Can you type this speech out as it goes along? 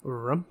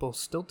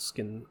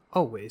Rumpelstiltskin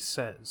always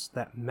says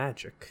that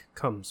magic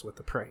comes with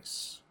a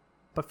price.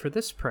 But for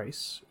this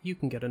price, you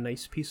can get a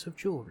nice piece of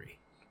jewelry.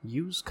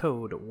 Use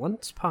code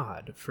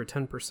ONCEPOD for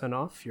 10%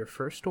 off your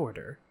first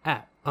order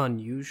at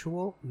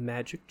Unusual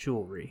Magic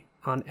Jewelry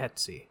on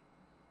Etsy.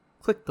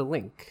 Click the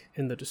link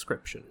in the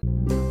description.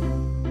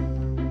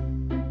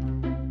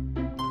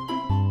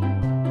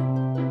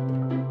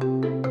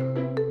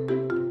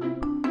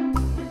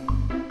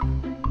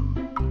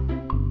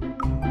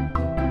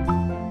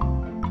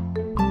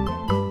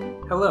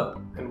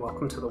 Hello, and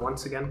welcome to the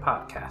Once Again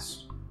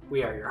podcast.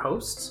 We are your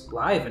hosts,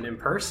 live and in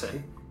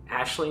person,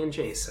 Ashley and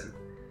Jason.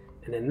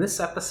 And in this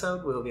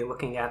episode, we'll be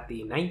looking at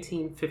the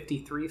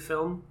 1953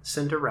 film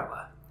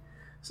Cinderella.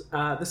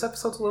 This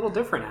episode's a little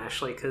different,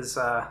 Ashley, because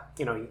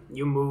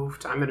you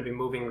moved. I'm going to be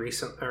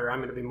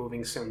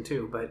moving soon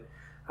too. But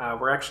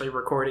we're actually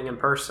recording in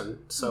person,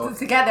 so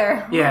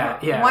together.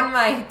 Yeah. One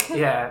mic.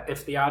 Yeah.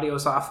 If the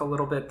audio's off a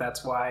little bit,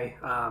 that's why.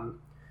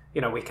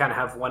 We kind of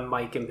have one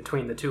mic in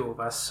between the two of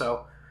us,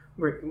 so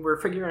we're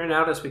figuring it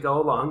out as we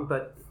go along.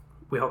 But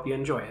we hope you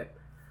enjoy it.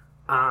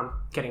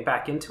 Getting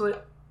back into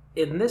it.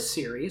 In this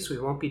series, we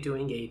won't be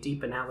doing a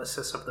deep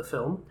analysis of the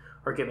film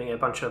or giving a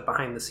bunch of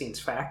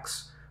behind-the-scenes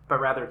facts, but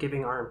rather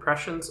giving our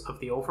impressions of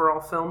the overall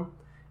film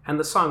and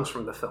the songs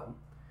from the film.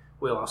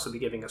 We'll also be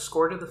giving a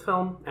score to the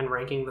film and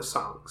ranking the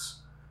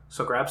songs.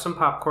 So grab some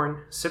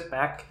popcorn, sit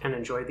back, and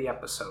enjoy the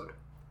episode.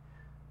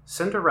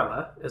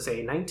 Cinderella is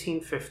a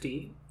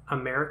 1950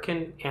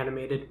 American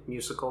animated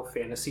musical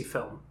fantasy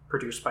film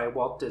produced by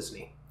Walt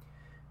Disney.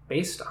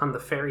 Based on the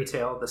fairy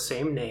tale of the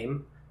same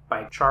name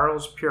by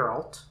Charles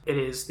Perrault, it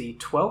is the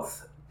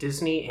 12th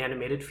Disney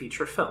animated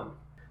feature film.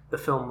 The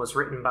film was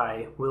written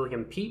by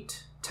William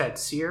Peet, Ted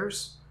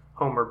Sears,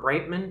 Homer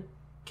Brightman,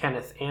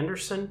 Kenneth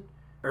Anderson,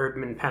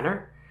 Erdman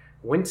Penner,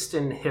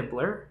 Winston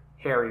Hibler,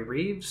 Harry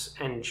Reeves,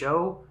 and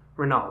Joe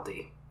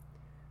Rinaldi.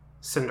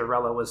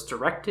 Cinderella was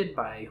directed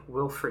by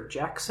Wilfred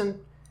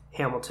Jackson,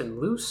 Hamilton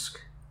Luske,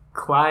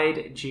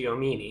 Clyde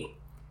Giomini.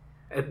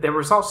 There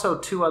was also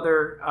two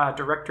other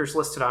directors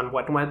listed on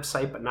one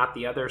website, but not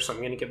the other, so I'm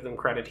going to give them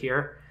credit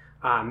here.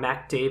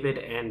 Mac David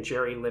and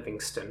Jerry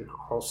Livingston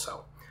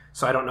also.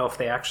 So I don't know if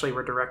they actually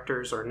were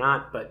directors or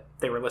not, but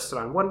they were listed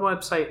on one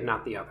website and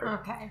not the other.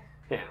 Okay.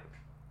 Yeah.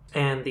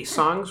 And the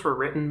songs were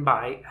written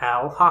by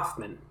Al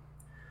Hoffman.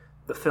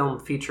 The film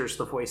features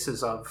the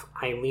voices of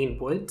Eileen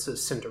Woods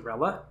as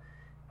Cinderella,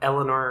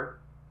 Eleanor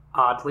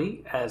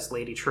Audley as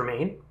Lady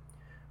Tremaine,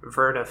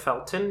 Verna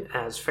Felton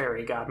as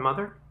Fairy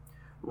Godmother,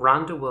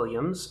 Rhonda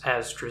Williams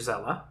as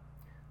Drizella,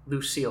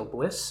 Lucille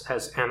Bliss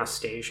as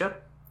Anastasia,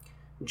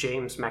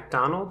 James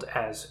MacDonald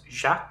as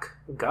Jacques,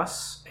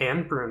 Gus,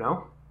 and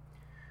Bruno,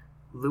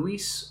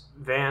 Louis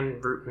Van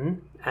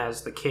Bruten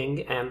as the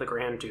King and the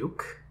Grand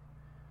Duke,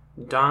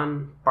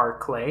 Don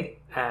Barclay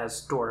as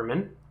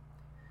Dorman,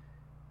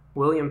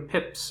 William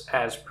Phipps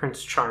as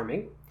Prince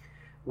Charming,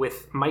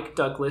 with Mike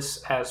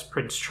Douglas as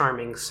Prince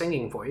Charming's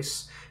singing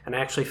voice. And I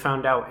actually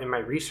found out in my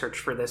research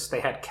for this,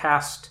 they had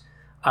cast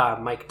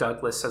Mike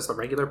Douglas as the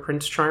regular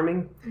Prince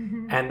Charming,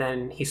 and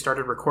then he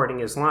started recording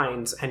his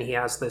lines, and he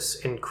has this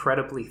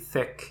incredibly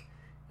thick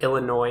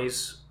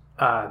Illinois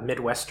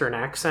Midwestern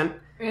accent.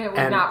 It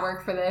would not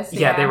work for this.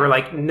 Yeah, they were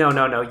like,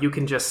 no, you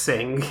can just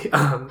sing.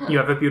 You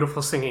have a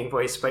beautiful singing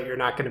voice, but you're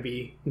not going to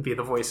be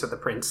the voice of the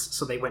prince.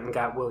 So they went and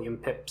got William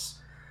Phipps.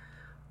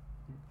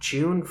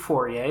 June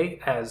Fourier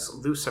as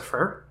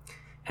Lucifer,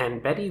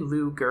 and Betty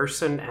Lou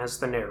Gerson as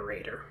the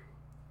narrator.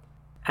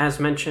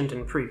 As mentioned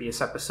in previous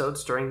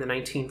episodes, during the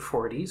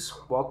 1940s,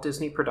 Walt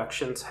Disney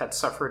Productions had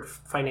suffered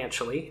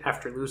financially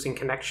after losing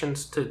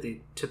connections to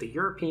the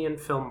European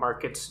film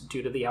markets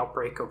due to the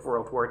outbreak of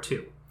World War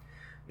II.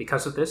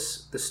 Because of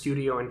this, the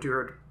studio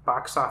endured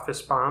box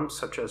office bombs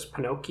such as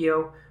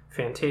Pinocchio,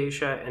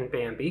 Fantasia, and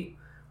Bambi,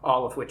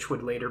 all of which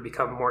would later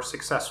become more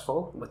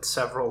successful with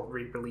several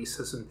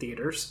re-releases in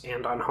theaters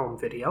and on home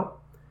video.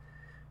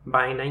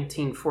 By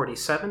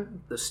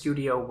 1947, the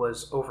studio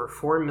was over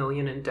 $4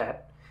 million in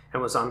debt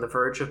and was on the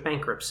verge of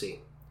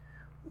bankruptcy.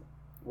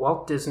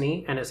 Walt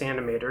Disney and his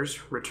animators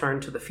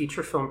returned to the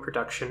feature film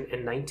production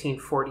in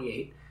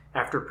 1948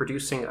 after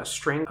producing a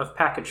string of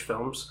package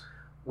films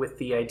with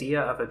the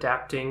idea of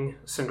adapting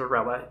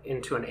Cinderella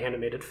into an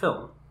animated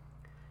film.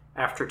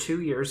 After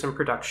 2 years in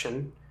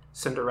production,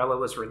 Cinderella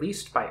was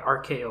released by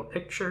RKO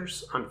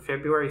Pictures on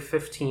February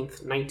 15,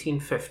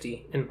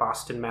 1950 in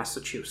Boston,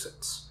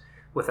 Massachusetts,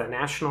 with a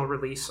national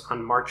release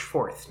on March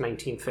 4,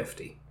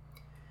 1950.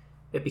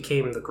 It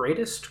became the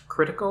greatest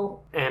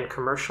critical and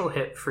commercial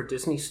hit for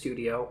Disney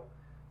Studio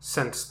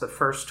since the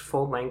first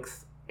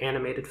full-length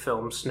animated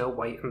film Snow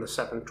White and the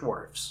Seven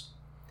Dwarfs,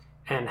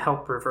 and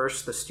helped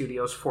reverse the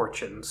studio's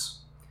fortunes.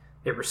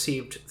 It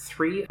received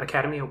 3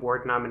 Academy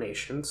Award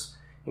nominations,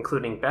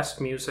 including Best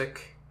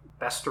Music,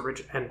 Best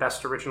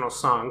Original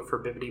Song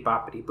for Bibbidi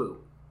Boppidi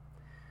Boo.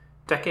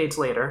 Decades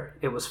later,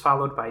 it was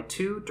followed by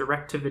 2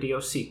 direct-to-video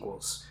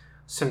sequels,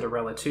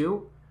 Cinderella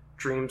 2,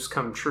 Dreams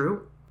Come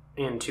True,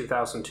 in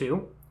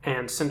 2002,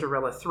 and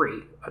Cinderella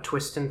 3, A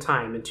Twist in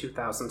Time in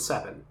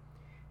 2007.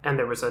 And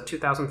there was a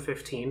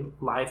 2015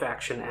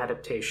 live-action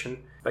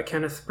adaptation by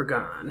Kenneth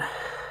Branagh.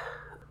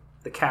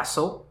 The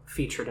castle,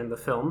 featured in the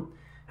film,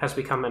 has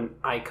become an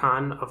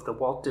icon of the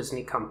Walt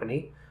Disney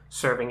Company,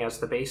 serving as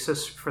the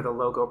basis for the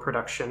logo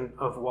production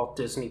of Walt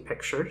Disney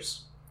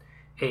Pictures.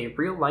 A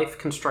real-life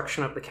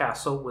construction of the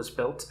castle was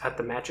built at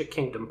the Magic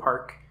Kingdom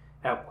Park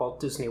at Walt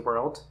Disney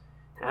World,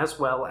 as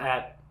well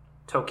at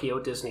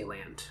Tokyo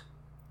Disneyland.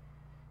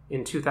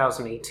 In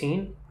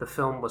 2018, the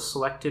film was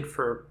selected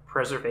for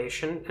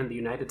preservation in the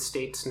United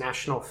States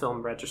National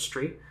Film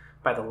Registry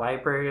by the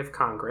Library of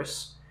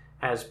Congress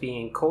as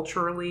being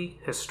culturally,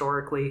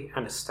 historically,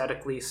 and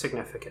aesthetically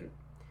significant.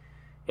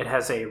 It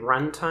has a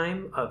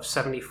runtime of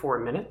 74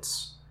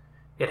 minutes.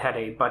 It had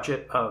a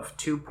budget of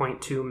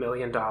 $2.2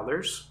 million,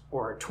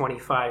 or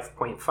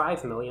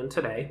 $25.5 million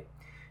today,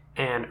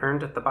 and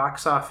earned at the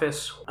box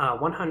office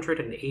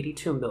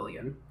 $182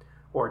 million,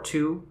 or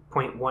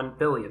 $2.1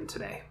 billion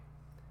today.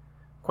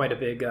 Quite a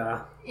big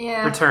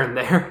return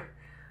there.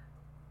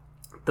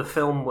 The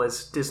film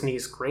was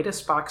Disney's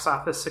greatest box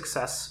office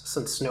success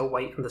since Snow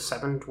White and the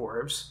Seven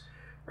Dwarfs,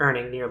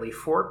 earning nearly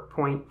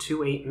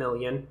 $4.28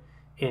 million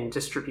in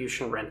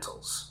distribution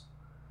rentals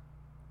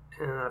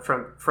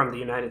from the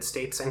United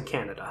States and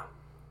Canada.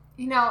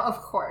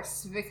 Of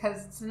course,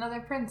 because it's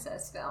another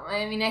princess film.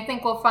 I mean, I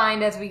think we'll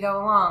find as we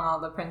go along, all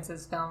the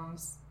princess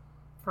films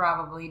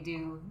probably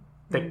do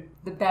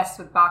the best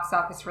with box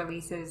office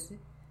releases.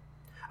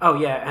 Oh,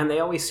 yeah, and they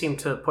always seem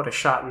to put a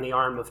shot in the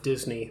arm of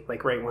Disney,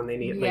 like right when they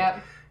need it.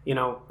 Yep.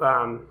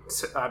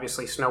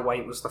 Obviously Snow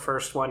White was the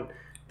first one.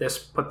 This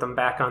put them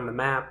back on the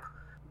map.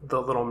 The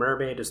Little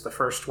Mermaid is the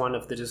first one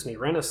of the Disney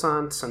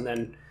Renaissance, and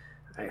then...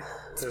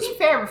 To be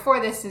fair, before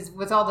this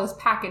was all those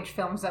package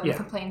films that we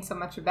complained so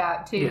much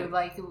about, too. Yeah.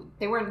 Like,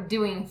 they weren't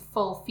doing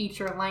full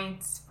feature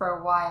lengths for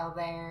a while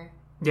there.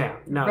 Yeah,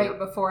 no. Right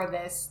before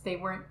this, they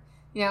weren't...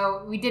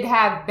 we did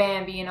have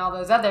Bambi and all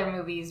those other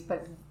movies,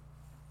 but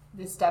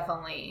this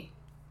definitely...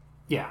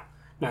 Yeah.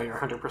 No, you're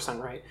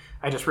 100% right.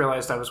 I just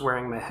realized I was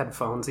wearing my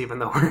headphones even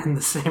though we're in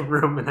the same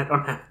room and I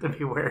don't have to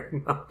be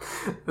wearing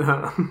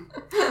them.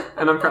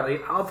 And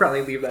I'll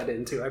probably leave that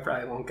in too. I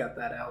probably won't cut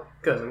that out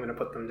because I'm going to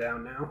put them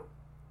down now.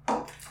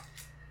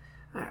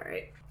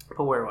 Alright.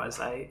 But where was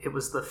I? It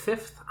was the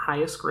 5th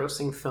highest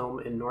grossing film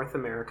in North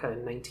America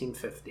in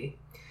 1950,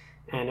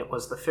 and it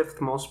was the 5th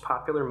most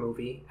popular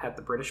movie at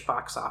the British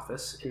box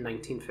office in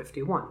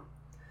 1951.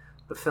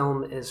 The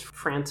film is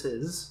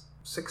France's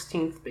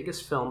 16th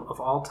biggest film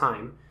of all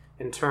time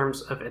in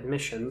terms of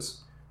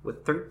admissions,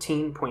 with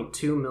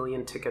 13.2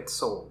 million tickets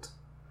sold.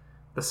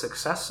 The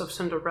success of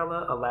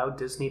Cinderella allowed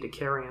Disney to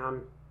carry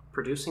on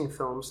producing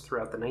films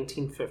throughout the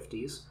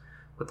 1950s,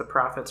 with the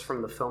profits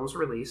from the film's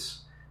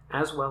release,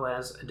 as well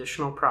as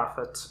additional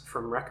profits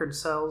from record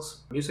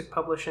sales, music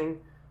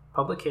publishing,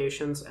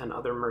 publications, and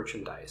other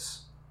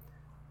merchandise.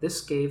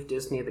 This gave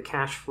Disney the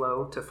cash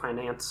flow to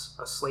finance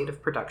a slate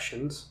of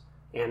productions,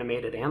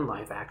 animated and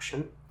live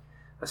action,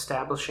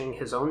 establishing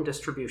his own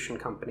distribution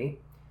company,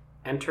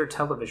 enter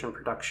television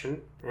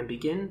production, and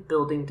begin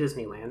building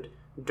Disneyland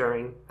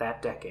during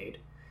that decade,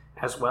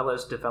 as well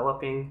as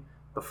developing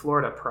the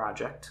Florida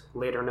Project,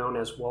 later known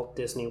as Walt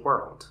Disney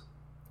World.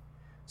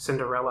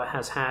 Cinderella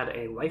has had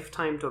a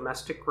lifetime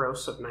domestic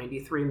gross of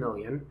 $93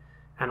 million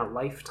and a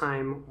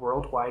lifetime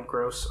worldwide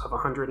gross of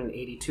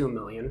 $182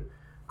 million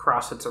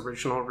across its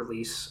original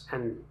release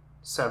and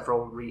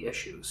several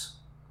reissues.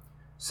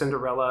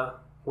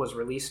 Cinderella was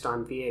released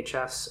on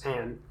VHS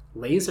and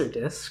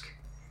Laserdisc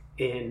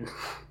in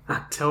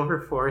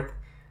October 4th,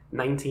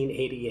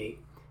 1988,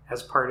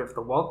 as part of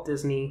the Walt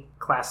Disney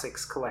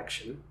Classics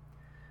Collection.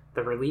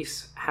 The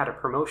release had a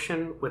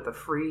promotion with a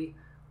free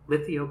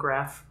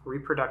lithograph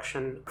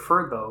reproduction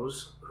for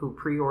those who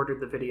pre-ordered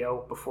the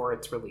video before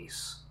its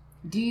release.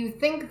 Do you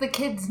think the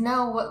kids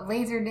know what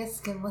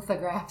Laserdisc and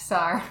lithographs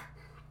are?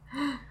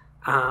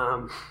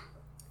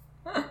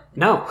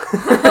 No.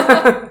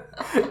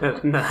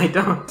 No, I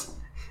don't.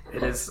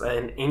 It is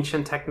an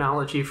ancient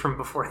technology from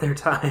before their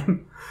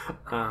time.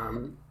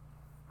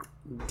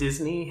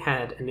 Disney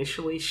had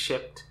initially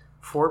shipped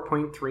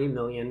 4.3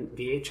 million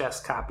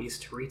VHS copies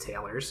to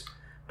retailers,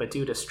 but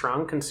due to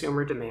strong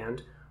consumer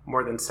demand,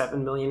 more than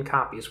 7 million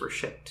copies were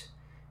shipped.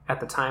 At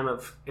the time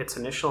of its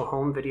initial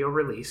home video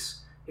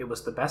release, it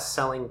was the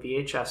best-selling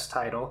VHS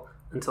title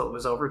until it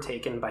was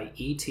overtaken by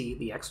E.T.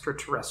 the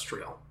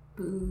Extraterrestrial.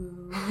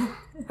 Boo.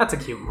 That's a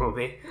cute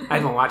movie. I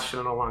haven't watched it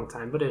in a long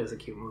time, but it is a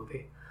cute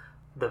movie.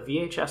 The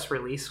VHS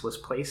release was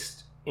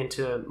placed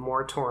into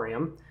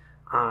moratorium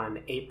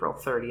on April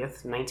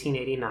 30th,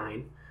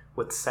 1989,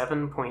 with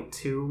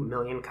 7.2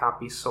 million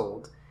copies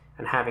sold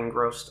and having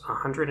grossed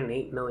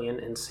 $108 million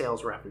in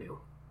sales revenue.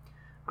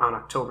 On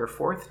October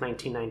 4th,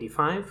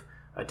 1995,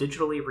 a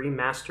digitally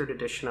remastered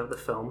edition of the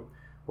film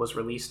was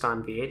released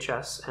on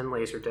VHS and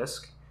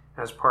Laserdisc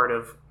as part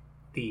of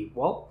the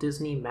Walt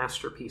Disney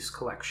Masterpiece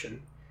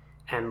Collection,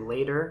 and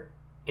later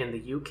in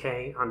the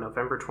UK on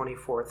November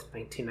 24th,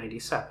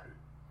 1997.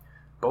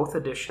 Both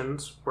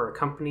editions were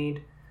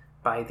accompanied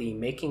by the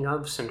Making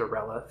of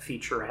Cinderella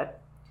featurette,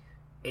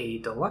 a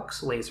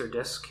deluxe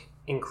Laserdisc,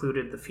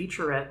 included the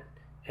featurette,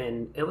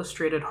 an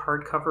illustrated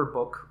hardcover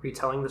book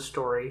retelling the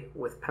story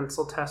with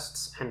pencil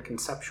tests and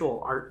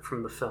conceptual art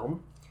from the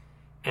film,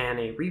 and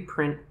a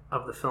reprint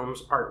of the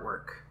film's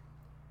artwork.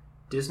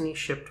 Disney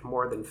shipped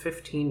more than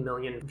 15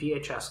 million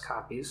VHS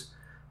copies,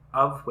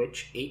 of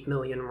which 8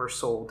 million were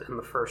sold in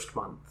the first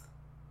month.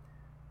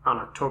 On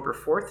October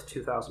 4th,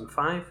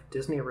 2005,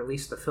 Disney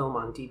released the film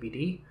on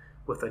DVD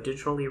with a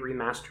digitally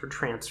remastered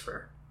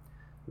transfer.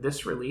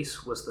 This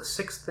release was the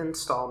 6th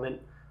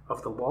installment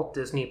of the Walt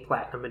Disney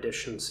Platinum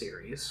Edition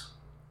series.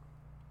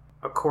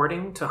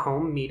 According to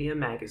Home Media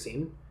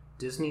Magazine,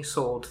 Disney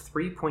sold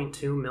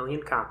 3.2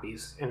 million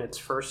copies in its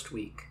first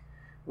week,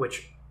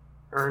 which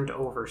earned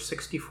over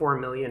 64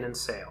 million in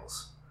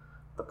sales.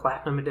 The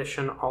Platinum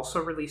Edition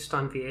also released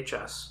on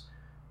VHS,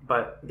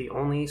 but the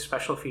only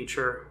special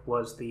feature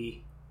was the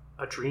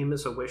A Dream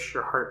is a Wish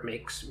Your Heart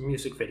Makes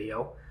music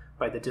video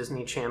by the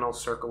Disney Channel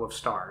Circle of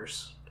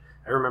Stars.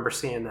 I remember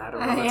seeing that.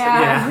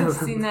 I've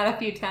seen that a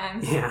few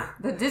times. Yeah.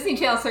 The Disney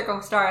Channel Circle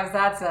of Stars,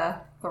 that's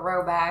a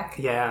throwback.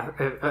 Yeah.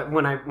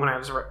 When I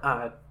was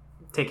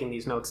taking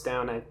these notes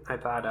down, I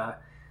thought,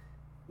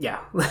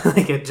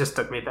 like it just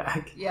took me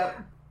back.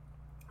 Yep.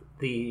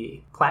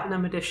 The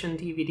Platinum Edition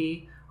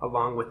DVD,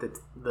 along with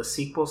the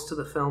sequels to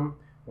the film,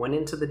 went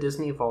into the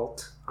Disney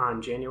Vault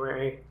on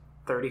January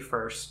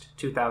 31st,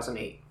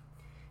 2008.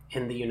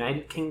 In the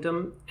United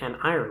Kingdom and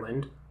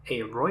Ireland,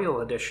 a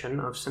Royal edition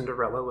of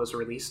Cinderella was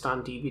released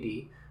on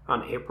DVD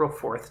on April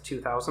 4th,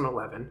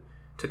 2011,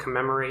 to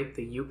commemorate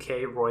the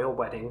UK royal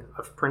wedding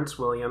of Prince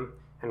William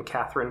and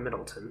Catherine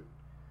Middleton.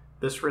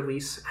 This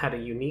release had a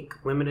unique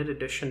limited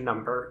edition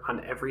number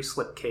on every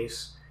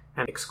slipcase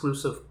and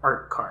exclusive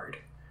art card.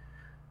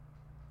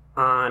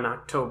 On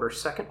October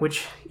 2nd,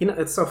 which,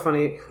 it's so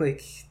funny,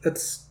 like,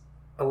 it's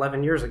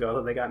 11 years ago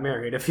that they got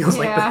married. It feels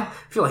like that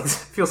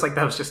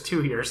was just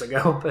 2 years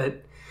ago,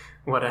 but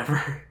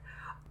whatever.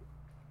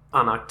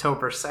 On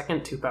October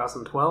 2nd,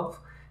 2012,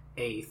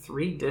 a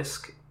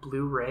 3-disc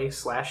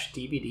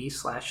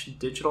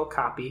Blu-ray/DVD/digital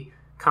copy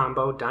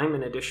combo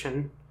Diamond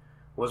Edition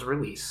was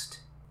released.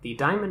 The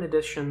Diamond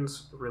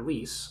Edition's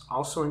release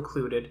also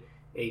included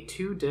a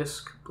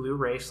 2-disc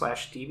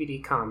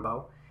Blu-ray/DVD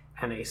combo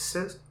and a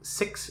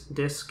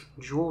 6-disc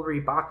jewelry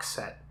box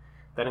set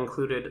that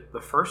included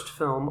the first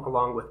film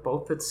along with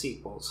both its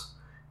sequels.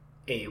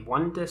 A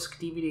 1-disc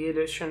DVD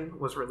edition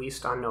was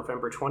released on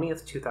November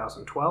 20th,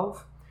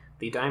 2012.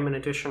 The Diamond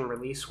Edition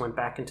release went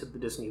back into the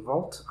Disney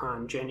Vault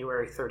on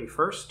January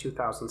 31st,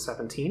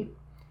 2017.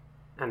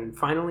 And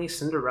finally,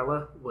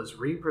 Cinderella was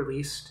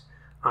re-released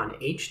on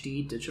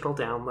HD digital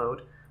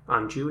download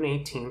on June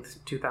 18th,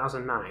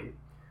 2009,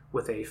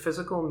 with a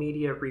physical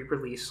media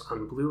re-release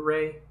on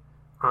Blu-ray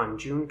on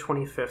June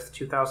 25th,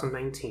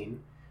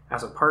 2019,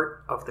 as a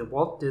part of the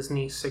Walt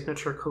Disney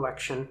Signature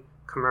Collection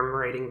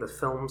commemorating the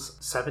film's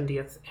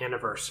 70th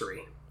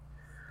anniversary.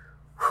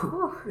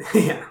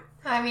 Yeah.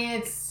 I mean,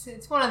 it's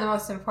one of the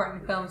most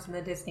important films in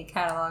the Disney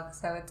catalog,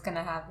 so it's going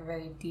to have a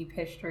very deep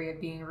history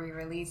of being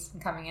re-released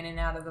and coming in and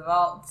out of the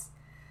vaults.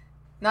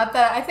 Not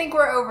that I think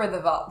we're over the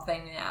vault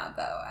thing now,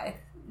 though.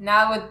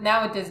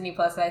 Now with Disney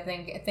Plus, I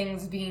think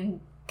things being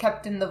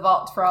kept in the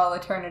vault for all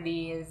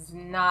eternity is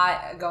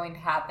not going to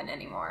happen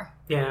anymore.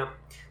 Yeah,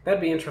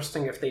 that'd be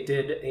interesting if they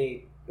did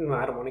I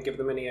don't want to give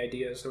them any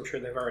ideas. I'm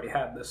sure they've already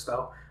had this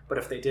though. But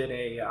if they did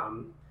a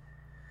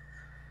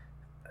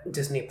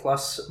Disney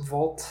Plus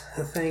Vault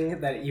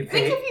thing that you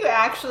pay. I think if you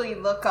actually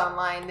look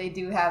online, they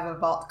do have a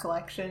vault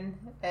collection.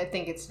 I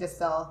think it's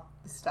just all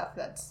the stuff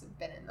that's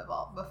been in the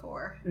vault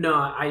before. No,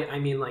 I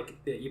mean like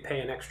you pay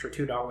an extra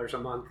 $2 a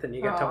month and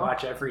you get to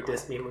watch every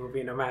Disney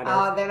movie no matter.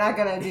 Oh, they're not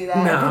going to do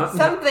that. No,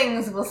 Some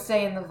things will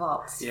stay in the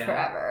vaults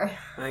forever.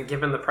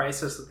 Given the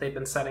prices that they've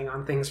been setting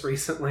on things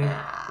recently,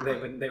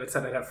 they would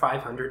set it at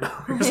 $500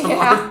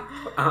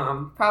 a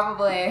month.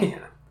 Probably.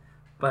 Yeah.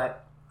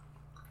 But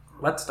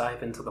let's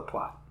dive into the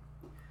plot.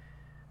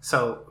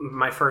 So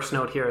my first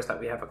note here is that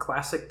we have a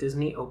classic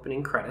Disney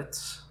opening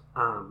credits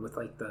with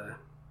like the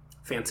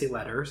fancy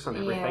letters and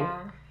everything.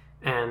 Yeah.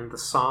 And the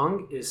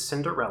song is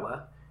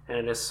Cinderella, and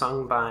it is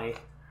sung by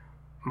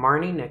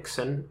Marni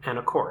Nixon and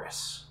a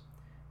chorus.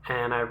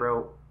 And I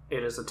wrote,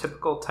 it is a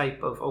typical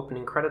type of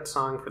opening credit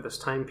song for this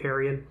time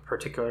period,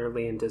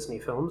 particularly in Disney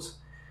films.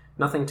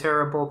 Nothing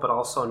terrible, but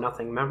also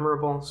nothing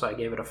memorable, so I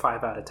gave it a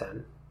 5 out of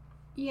 10.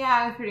 Yeah,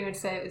 I would pretty much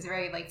say it was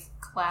very like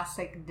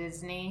classic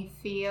Disney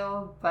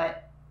feel,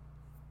 but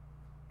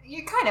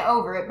you're kind of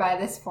over it by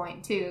this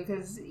point too,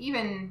 because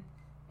even,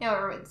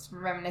 it's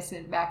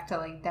reminiscent back to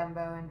like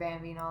Dumbo and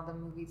Bambi and all the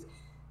movies.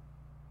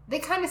 They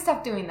kind of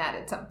stopped doing that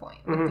at some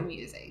point with the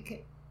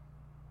music.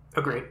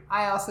 Agreed.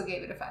 I also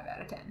gave it a 5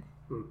 out of 10.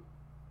 All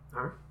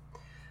right.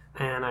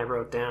 And I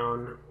wrote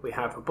down, we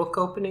have a book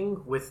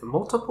opening with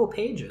multiple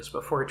pages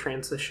before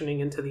transitioning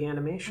into the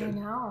animation.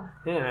 I know.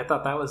 Yeah, I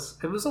thought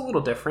it was a little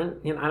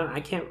different.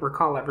 I can't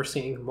recall ever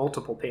seeing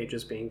multiple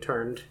pages being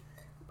turned,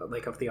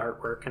 like of the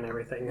artwork and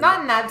everything. Not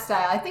in that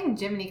style. I think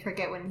Jiminy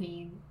Cricket, when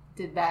he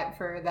did that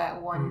for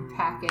that one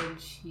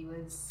package, he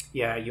was...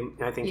 Yeah,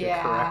 I think you're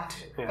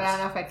correct. Yes. But I don't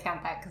know if I'd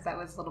count that because that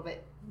was a little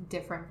bit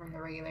different from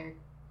the regular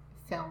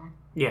film.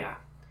 Yeah.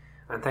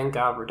 And thank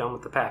God we're done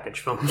with the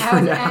package films.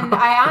 And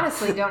I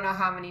honestly don't know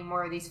how many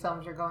more of these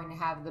films are going to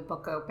have the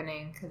book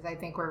opening, because I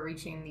think we're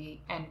reaching the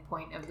end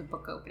point of the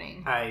book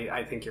opening.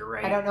 I think you're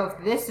right. I don't know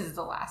if this is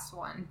the last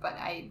one, but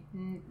I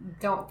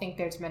don't think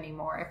there's many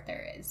more if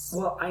there is.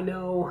 Well, I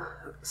know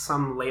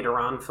some later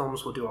on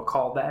films will do a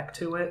callback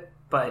to it,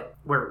 but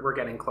we're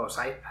getting close.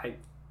 I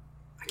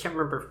can't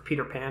remember if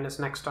Peter Pan is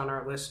next on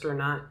our list or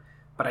not,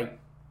 but I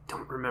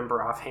don't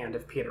remember offhand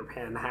if Peter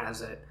Pan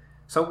has it.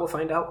 So we'll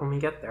find out when we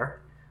get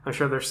there. I'm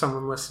sure there's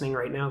someone listening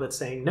right now that's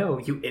saying, no,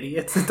 you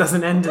idiots, it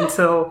doesn't end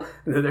until...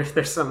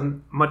 There's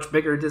some much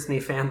bigger Disney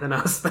fan than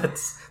us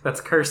that's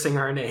cursing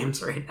our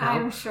names right now.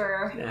 I'm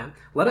sure. Yeah.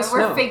 Let us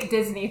know. We're fake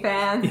Disney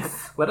fans. Yeah.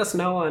 Let us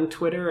know on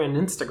Twitter and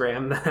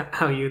Instagram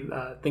how you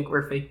think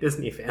we're fake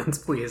Disney fans,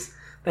 please.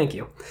 Thank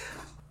you.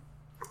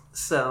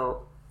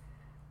 So,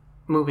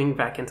 moving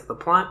back into the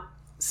plot,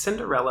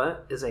 Cinderella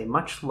is a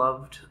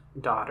much-loved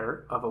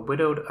daughter of a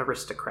widowed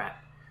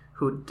aristocrat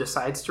who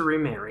decides to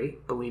remarry,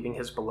 believing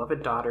his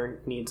beloved daughter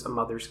needs a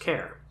mother's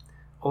care.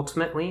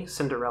 Ultimately,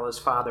 Cinderella's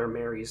father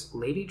marries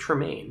Lady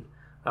Tremaine,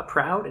 a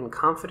proud and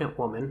confident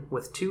woman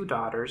with 2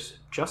 daughters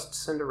just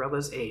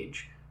Cinderella's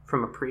age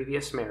from a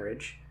previous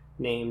marriage,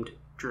 named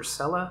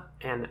Drusilla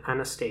and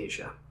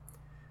Anastasia.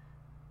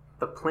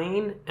 The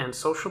plain and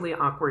socially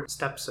awkward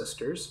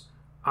stepsisters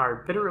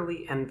are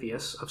bitterly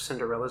envious of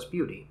Cinderella's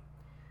beauty.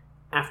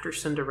 After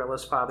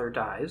Cinderella's father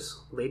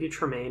dies, Lady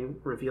Tremaine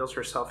reveals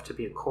herself to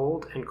be a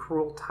cold and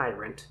cruel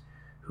tyrant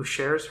who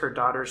shares her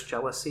daughter's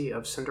jealousy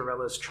of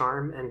Cinderella's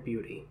charm and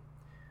beauty.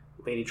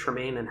 Lady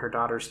Tremaine and her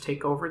daughters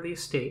take over the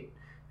estate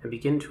and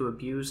begin to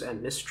abuse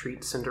and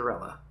mistreat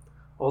Cinderella,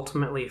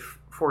 ultimately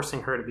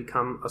forcing her to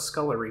become a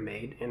scullery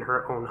maid in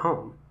her own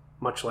home,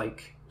 much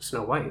like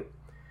Snow White,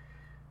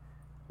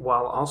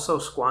 while also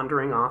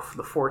squandering off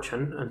the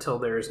fortune until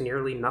there is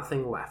nearly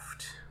nothing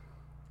left.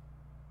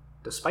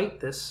 Despite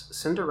this,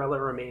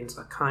 Cinderella remains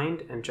a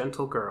kind and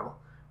gentle girl,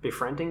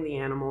 befriending the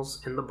animals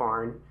in the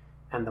barn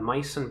and the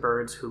mice and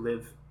birds who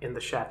live in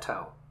the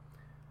chateau.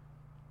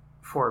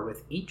 For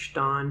with each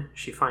dawn,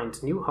 she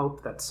finds new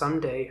hope that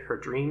someday her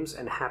dreams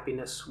and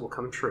happiness will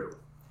come true.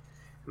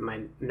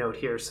 My note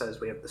here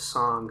says we have the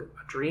song,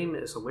 "A Dream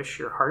is a Wish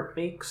Your Heart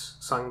Makes,"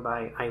 sung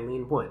by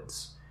Eileen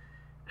Woods.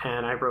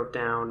 And I wrote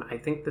down, I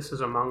think this is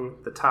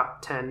among the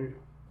top 10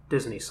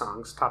 Disney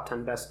songs, top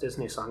 10 best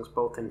Disney songs,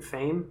 both in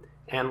fame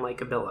and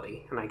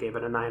likability, and I gave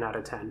it a 9 out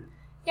of 10.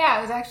 Yeah,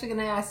 I was actually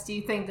going to ask, do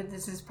you think that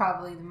this is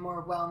probably the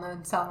more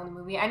well-known song in the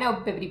movie? I know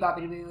Bibbidi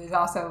Bobbidi Boo is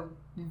also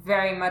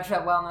very much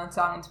a well-known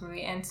song in this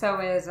movie, and so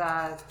is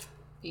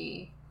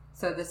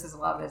So This Is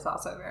Love is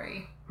also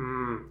very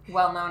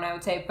well-known, I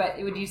would say,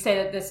 but would you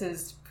say that this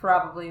is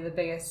probably the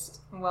biggest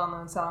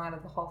well-known song out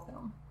of the whole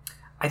film?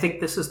 I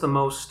think this is the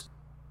most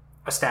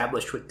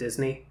established with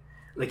Disney.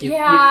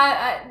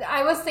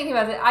 I was thinking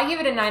about it. I give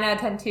it a 9 out of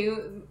 10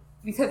 too,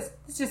 because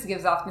this just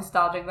gives off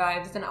nostalgic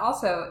vibes, and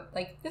also,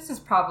 this is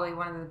probably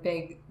one of the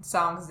big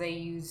songs they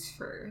use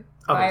for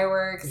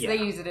fireworks. Yeah.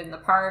 They use it in the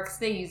parks.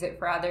 They use it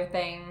for other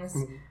things.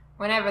 Mm-hmm.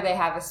 Whenever they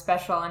have a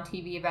special on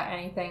TV about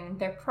anything,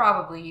 they're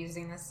probably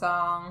using this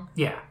song.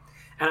 Yeah,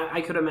 and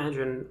I could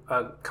imagine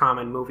a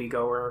common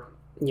moviegoer,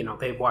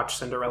 they watched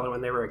Cinderella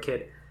when they were a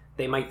kid.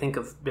 They might think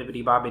of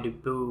Bibbidi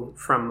Bobbidi Boo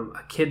from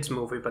a kid's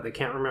movie, but they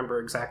can't remember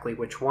exactly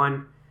which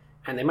one.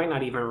 And they might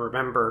not even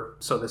remember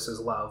So This Is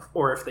Love.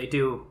 Or if they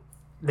do,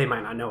 they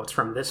might not know it's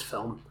from this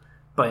film.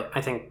 But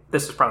I think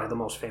this is probably the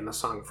most famous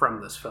song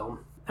from this film.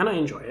 And I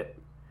enjoy it.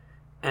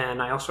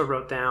 And I also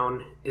wrote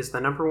down, is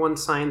the number one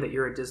sign that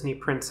you're a Disney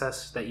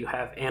princess that you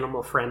have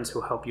animal friends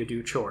who help you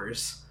do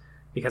chores?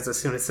 Because as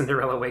soon as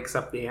Cinderella wakes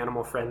up, the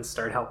animal friends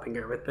start helping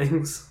her with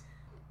things.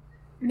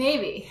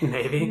 Maybe.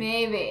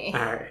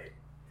 All right.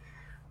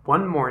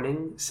 One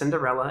morning,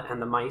 Cinderella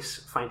and the mice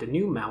find a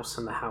new mouse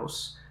in the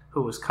house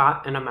who was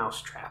caught in a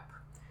mousetrap.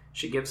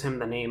 She gives him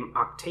the name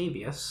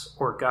Octavius,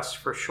 or Gus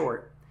for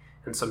short,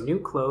 and some new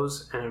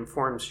clothes, and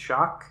informs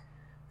Jacques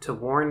to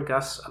warn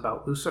Gus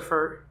about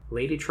Lucifer,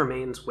 Lady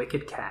Tremaine's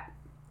wicked cat.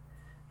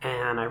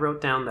 And I wrote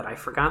down that I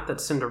forgot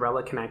that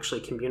Cinderella can actually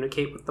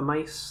communicate with the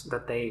mice,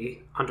 that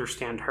they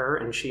understand her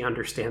and she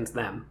understands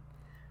them.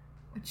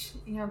 Which,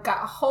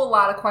 got a whole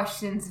lot of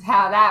questions of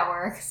how that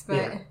works, but...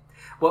 Yeah.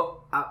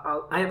 Well,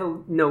 I have a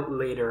note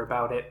later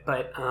about it,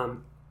 but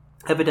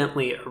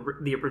evidently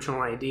the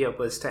original idea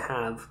was to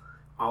have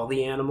all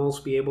the animals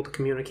be able to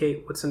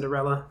communicate with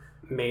Cinderella.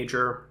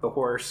 Major, the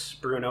horse,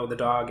 Bruno, the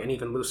dog, and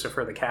even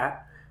Lucifer, the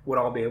cat, would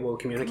all be able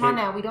to communicate. Come on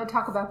now, we don't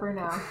talk about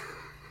Bruno.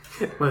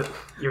 Well,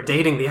 you're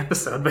dating the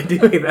episode by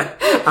doing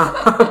that.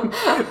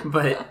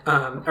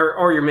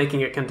 Or you're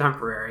making it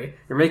contemporary.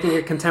 You're making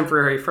it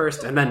contemporary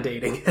first and then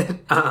dating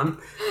it.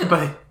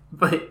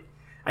 But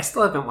I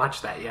still haven't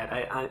watched that yet.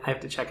 I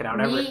have to check it out.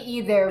 Me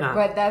either,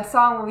 but that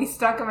song will be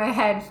stuck in my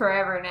head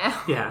forever now.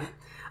 Yeah.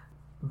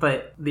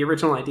 But the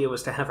original idea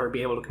was to have her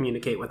be able to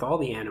communicate with all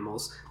the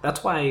animals.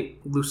 That's why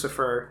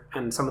Lucifer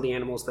and some of the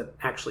animals that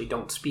actually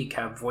don't speak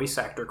have voice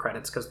actor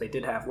credits, because they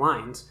did have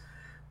lines.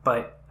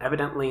 But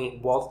evidently,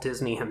 Walt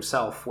Disney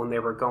himself, when they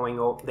were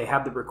they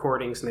had the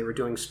recordings and they were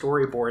doing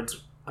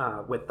storyboards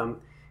with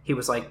them. He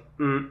was like,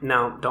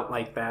 no, don't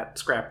like that.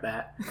 Scrap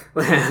that.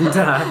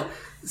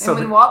 And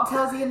when Walt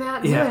tells you you're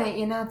not doing it,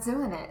 you're not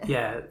doing it.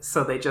 Yeah,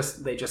 so they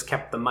just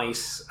kept the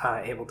mice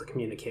able to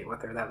communicate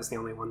with her. That was the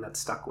only one that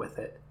stuck with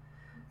it.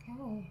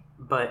 Okay.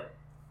 But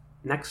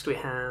next we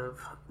have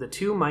the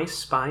two mice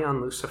spy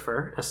on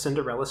Lucifer as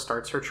Cinderella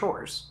starts her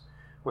chores.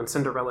 When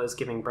Cinderella is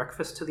giving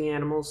breakfast to the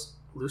animals,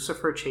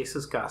 Lucifer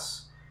chases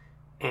Gus,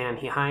 and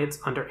he hides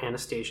under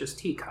Anastasia's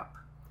teacup.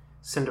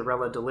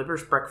 Cinderella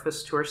delivers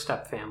breakfast to her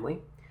stepfamily.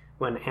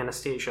 When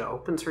Anastasia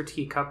opens her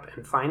teacup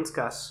and finds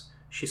Gus,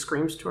 she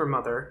screams to her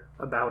mother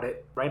about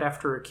it right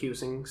after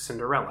accusing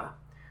Cinderella.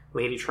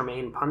 Lady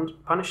Tremaine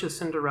punishes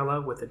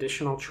Cinderella with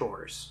additional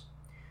chores.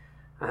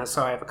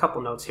 So I have a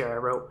couple notes here. I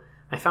wrote,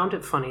 I found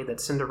it funny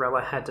that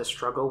Cinderella had to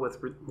struggle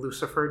with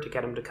Lucifer to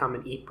get him to come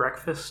and eat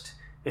breakfast.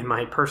 In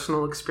my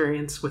personal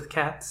experience with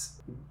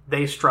cats,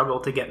 they struggle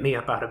to get me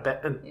up out of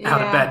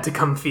bed to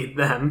come feed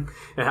them.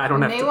 And I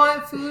don't have they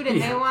want food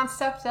and they want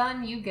stuff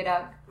done, you get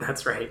up.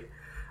 That's right.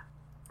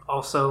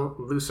 Also,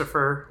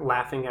 Lucifer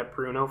laughing at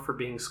Bruno for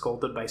being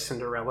scolded by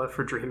Cinderella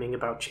for dreaming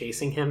about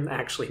chasing him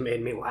actually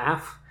made me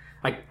laugh.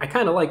 I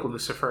kind of like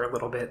Lucifer a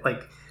little bit.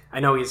 Like, I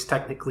know he's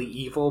technically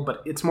evil,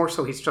 but it's more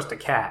so he's just a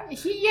cat.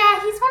 He's one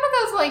of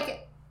those,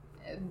 like,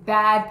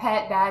 bad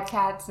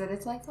cats that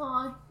it's like,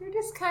 oh, you're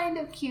just kind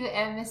of cute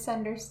and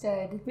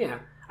misunderstood. Yeah.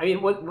 I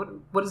mean,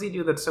 what does he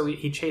do that's so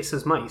he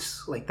chases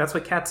mice? Like, that's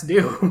what cats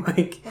do.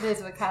 Like, it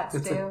is what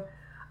cats do.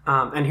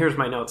 And here's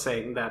my note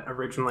saying that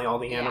originally all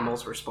the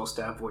animals were supposed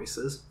to have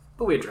voices,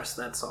 but we addressed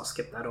that, so I'll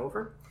skip that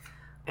over.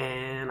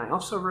 And I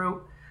also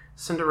wrote,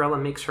 Cinderella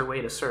makes her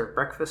way to serve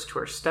breakfast to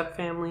her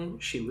stepfamily.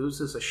 She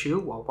loses a shoe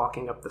while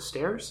walking up the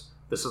stairs.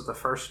 This is the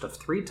first of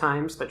 3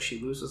 times that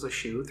she loses a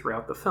shoe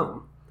throughout the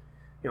film.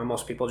 You know,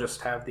 most people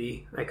just have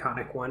the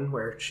iconic one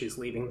where she's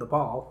leaving the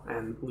ball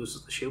and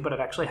loses the shoe, but it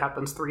actually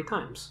happens 3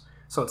 times.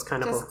 So it's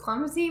kind of just a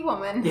clumsy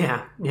woman.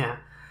 Yeah.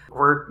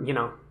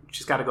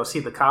 She's got to go see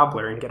the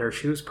cobbler and get her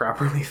shoes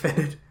properly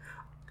fitted.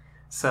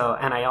 So,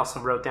 and I also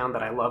wrote down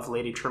that I love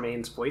Lady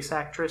Tremaine's voice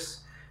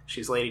actress.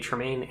 She's Lady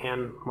Tremaine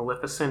and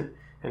Maleficent,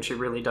 and she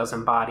really does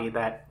embody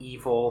that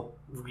evil,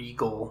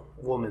 regal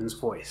woman's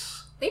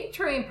voice. Lady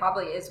Tremaine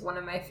probably is one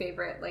of my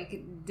favorite,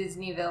 like,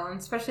 Disney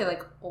villains, especially,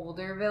 like,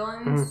 older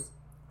villains. Mm-hmm.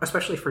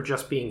 Especially for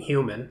just being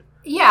human.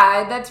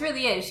 Yeah, that's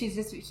really it. She's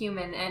just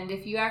human, and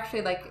if you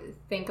actually, like,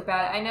 think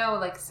about it, I know,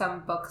 like,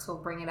 some books will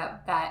bring it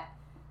up that,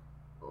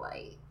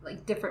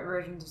 like different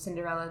versions of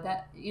Cinderella,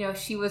 that, you know,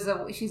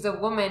 she's a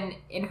woman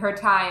in her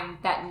time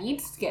that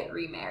needs to get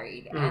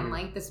remarried, and,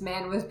 like, this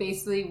man was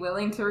basically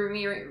willing to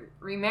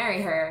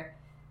remarry her.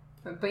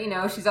 But, you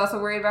know, she's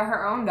also worried about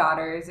her own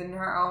daughters and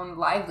her own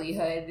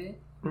livelihood,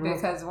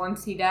 because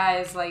once he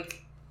dies,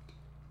 like,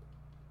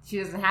 she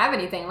doesn't have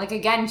anything. Like,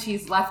 again,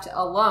 she's left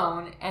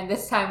alone, and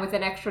this time with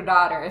an extra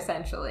daughter,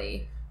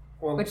 essentially.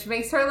 Well, which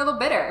makes her a little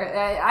bitter.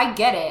 I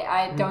get it.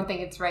 I don't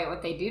think it's right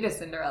what they do to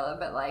Cinderella,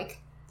 but, like,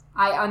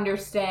 I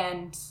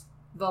understand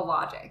the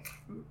logic.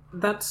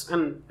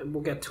 And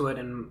we'll get to it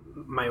in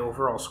my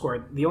overall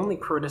score. The only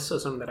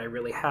criticism that I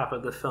really have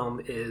of the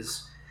film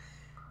is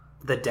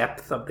the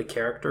depth of the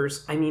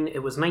characters. I mean,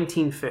 it was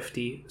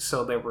 1950,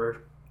 so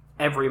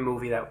every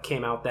movie that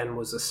came out then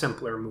was a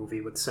simpler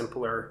movie with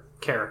simpler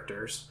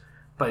characters.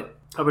 But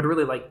I would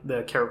really like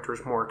the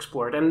characters more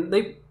explored, and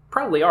they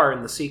probably are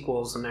in the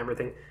sequels and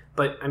everything.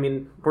 But, I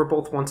mean, we're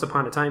both Once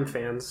Upon a Time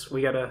fans.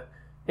 We got a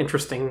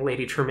interesting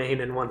Lady Tremaine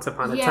in Once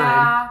Upon a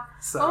Time.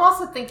 So. I'm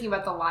also thinking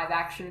about the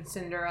live-action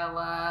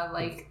Cinderella,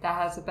 like, that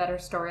has a better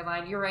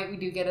storyline. You're right, we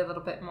do get a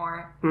little bit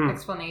more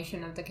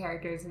explanation of the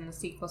characters in the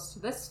sequels to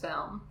this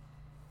film.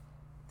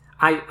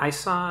 I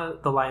saw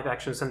the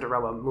live-action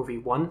Cinderella movie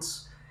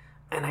once,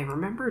 and I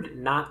remembered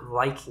not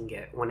liking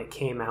it when it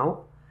came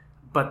out,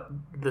 but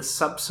the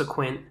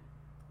subsequent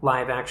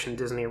live-action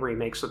Disney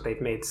remakes that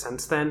they've made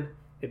since then,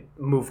 it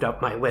moved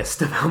up my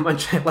list of how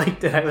much I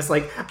liked it. I was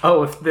like,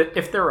 oh,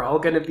 if they're all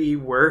going to be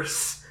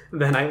worse,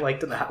 then I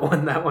liked that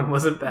one. That one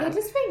wasn't bad. They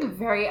just make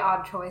very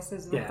odd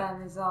choices with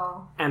them is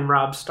all. And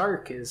Rob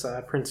Stark is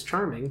Prince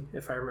Charming,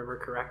 if I remember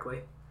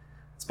correctly.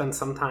 It's been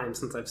some time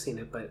since I've seen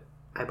it, but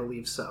I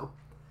believe so.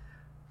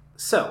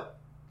 So,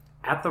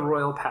 at the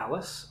royal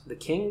palace, the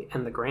king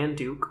and the Grand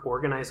Duke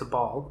organize a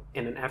ball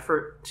in an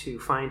effort to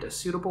find a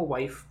suitable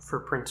wife for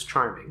Prince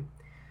Charming.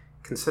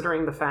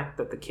 Considering the fact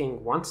that the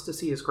king wants to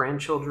see his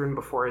grandchildren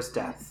before his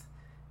death,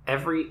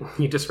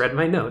 you just read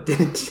my note,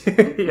 didn't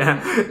you?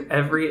 Yeah.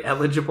 Every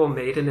eligible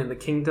maiden in the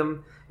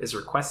kingdom is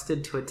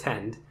requested to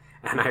attend.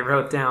 And I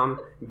wrote down,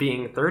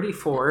 being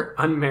 34,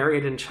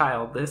 unmarried and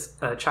childless,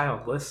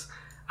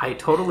 I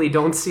totally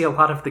don't see a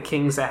lot of the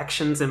king's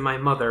actions in my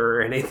mother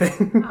or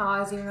anything.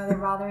 Oh, is your mother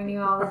bothering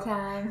you all the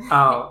time?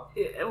 Oh,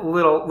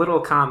 little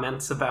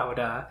comments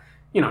about,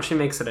 she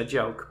makes it a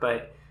joke,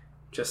 but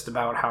just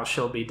about how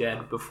she'll be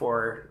dead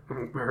before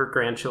her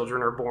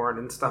grandchildren are born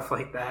and stuff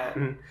like that.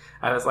 And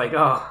I was like,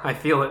 oh, I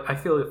feel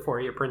it for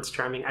you, Prince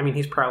Charming. I mean,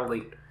 he's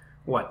probably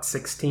what,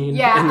 16?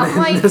 Yeah,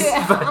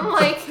 I'm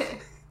like,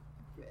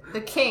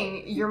 the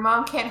king, your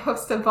mom can't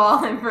host a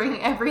ball and bring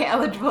every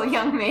eligible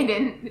young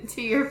maiden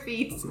to your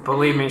feet.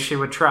 Believe me, she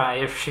would try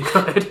if she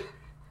could.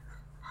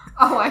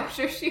 Oh, I'm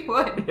sure she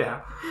would.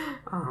 Yeah.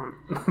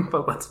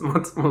 But let's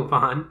move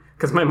on,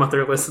 because my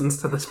mother listens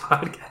to this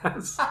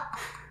podcast.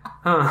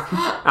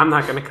 I'm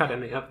not going to cut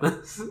any of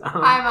this.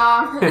 Hi,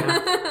 Mom.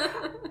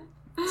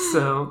 Yeah.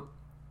 So,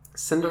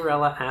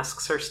 Cinderella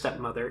asks her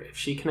stepmother if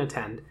she can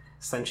attend,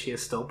 since she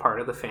is still part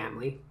of the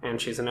family,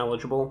 and she's an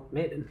eligible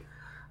maiden.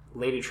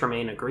 Lady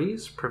Tremaine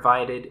agrees,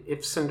 provided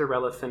if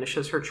Cinderella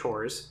finishes her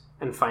chores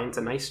and finds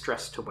a nice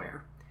dress to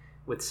wear.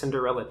 With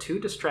Cinderella too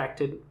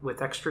distracted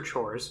with extra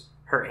chores,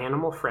 her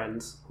animal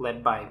friends,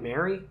 led by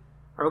Mary,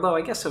 although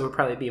I guess it would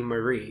probably be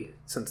Marie,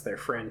 since they're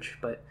French,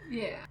 but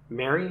yeah.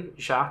 Mary,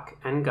 Jacques,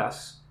 and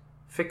Gus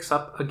fix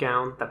up a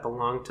gown that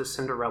belonged to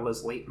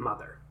Cinderella's late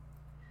mother.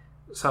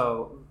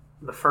 So,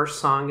 the first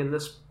song in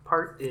this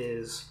part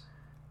is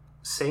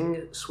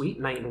Sing Sweet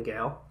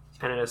Nightingale,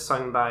 and it is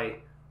sung by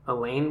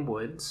Elaine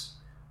Woods,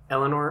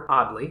 Eleanor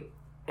Audley,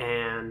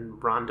 and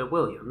Rhonda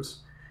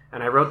Williams.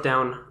 And I wrote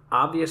down,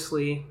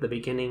 obviously, the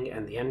beginning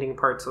and the ending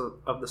parts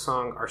of the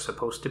song are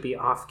supposed to be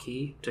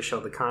off-key to show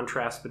the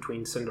contrast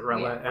between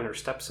Cinderella and her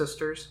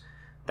stepsisters.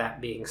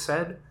 That being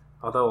said,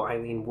 although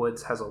Eileen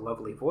Woods has a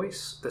lovely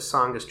voice, this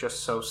song is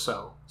just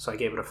so-so. So I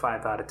gave it a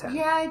 5 out of 10.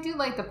 Yeah, I do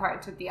like the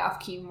parts with the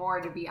off-key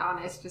more, to be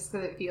honest, just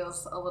because it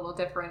feels a little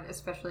different,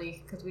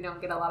 especially because we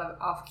don't get a lot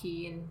of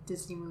off-key in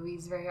Disney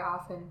movies very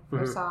often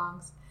for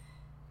songs.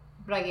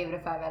 But I gave it a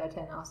 5 out of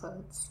 10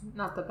 also. It's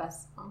not the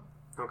best song.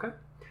 Okay.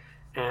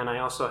 And I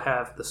also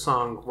have the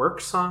song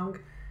Work Song,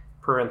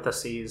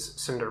 parentheses,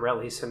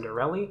 Cinderelli,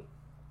 Cinderelli.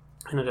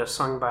 And it is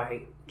sung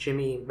by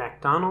Jimmy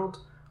MacDonald,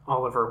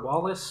 Oliver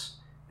Wallace,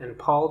 and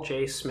Paul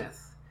J.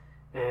 Smith.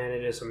 And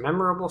it is a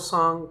memorable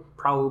song,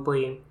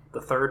 probably the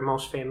third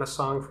most famous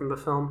song from the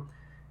film.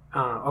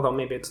 Although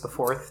maybe it's the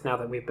fourth now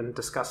that we've been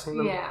discussing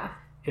them. Yeah.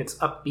 It's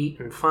upbeat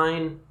and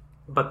fine,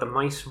 but the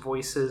mice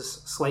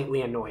voices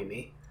slightly annoy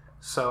me.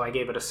 So I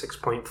gave it a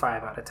 6.5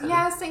 out of 10.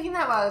 Yeah, I was thinking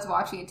that while I was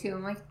watching it too.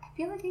 I'm like, I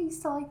feel like I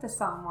used to like the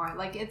song more.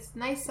 Like, it's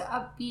nice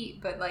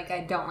upbeat, but like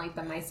I don't like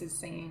the mice's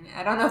singing.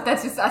 I don't know if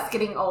that's just us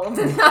getting old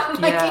and not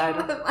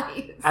liking the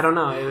mice. I don't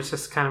know. It was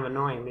just kind of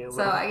annoying me a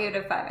little. So I gave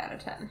it a 5 out of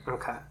 10.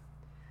 Okay.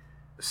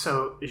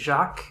 So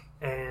Jacques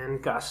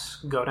and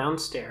Gus go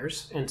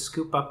downstairs and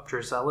scoop up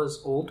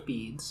Drizella's old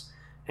beads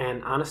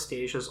and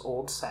Anastasia's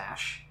old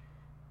sash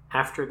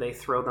after they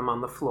throw them on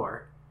the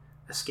floor,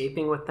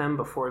 escaping with them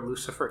before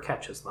Lucifer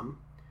catches them.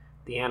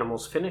 The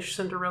animals finish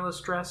Cinderella's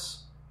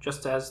dress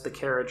just as the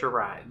carriage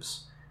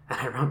arrives. And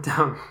I wrote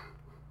down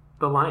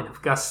the line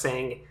of Gus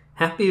saying,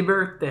 "Happy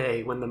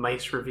birthday," when the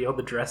mice reveal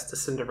the dress to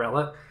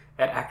Cinderella.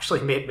 It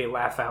actually made me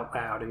laugh out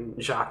loud.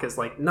 And Jacques is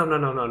like, no,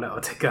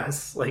 to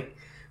Gus. Like,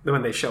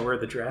 when they show her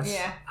the dress.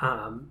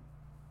 Yeah.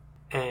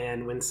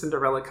 And when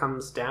Cinderella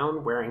comes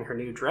down wearing her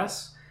new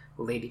dress,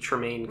 Lady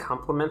Tremaine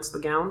compliments the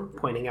gown,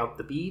 pointing out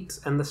the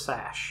beads and the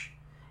sash.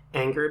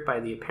 Angered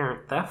by the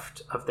apparent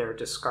theft of their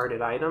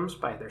discarded items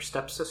by their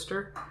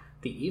stepsister,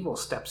 the evil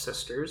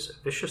stepsisters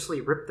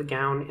viciously rip the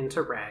gown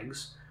into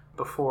rags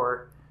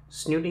before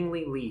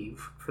snootingly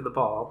leave for the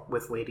ball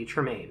with Lady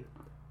Tremaine.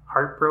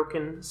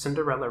 Heartbroken,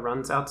 Cinderella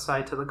runs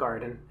outside to the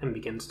garden and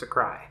begins to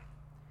cry.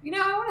 You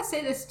know, I want to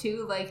say this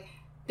too, like,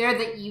 they're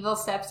the evil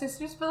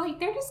stepsisters, but like,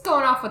 they're just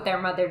going off what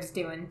their mother's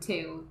doing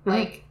too. Mm-hmm.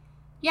 Like,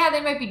 yeah,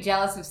 they might be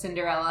jealous of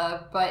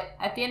Cinderella, but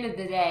at the end of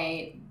the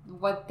day,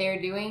 what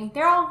they're doing,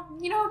 they're all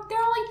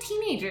like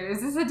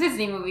teenagers. This is a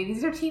Disney movie.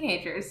 These are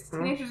teenagers.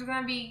 Teenagers are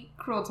going to be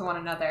cruel to one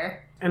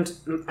another. And,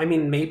 I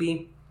mean,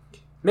 maybe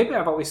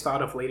I've always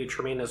thought of Lady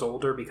Tremaine as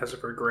older because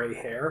of her gray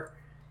hair.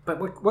 But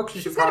what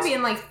could she's got to be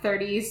in like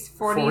 30s,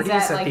 40s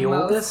at like the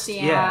most. Oldest?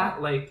 Yeah,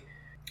 like,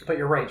 but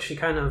you're right. She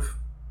kind of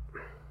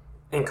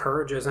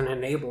encourages and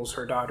enables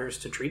her daughters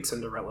to treat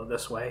Cinderella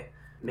this way.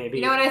 Maybe.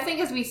 You know what I think,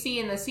 as we see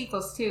in the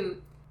sequels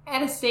too,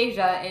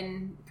 Anastasia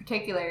in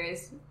particular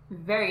is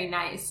very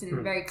nice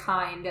and very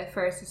kind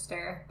for her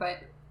sister, but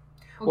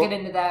we'll get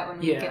into that when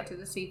we get to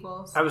the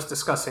sequels. I was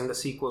discussing the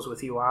sequels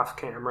with you off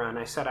camera, and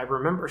I said I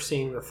remember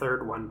seeing the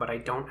third one, but I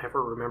don't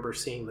ever remember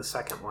seeing the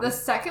second one. The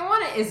second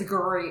one is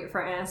great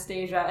for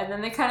Anastasia, and then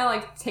they kind of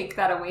like take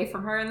that away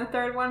from her in the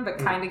third one, but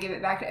kind of give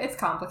it back to... It's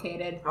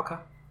complicated. Okay.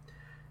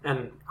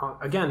 And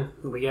again,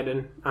 we get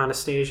an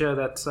Anastasia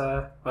that's...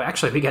 well,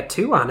 actually, we get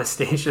two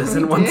Anastasias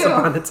in Once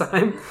Upon a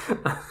Time.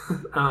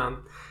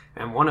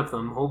 And one of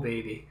them, oh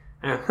baby.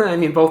 I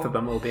mean, both of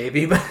them, oh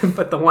baby,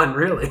 but the one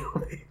really.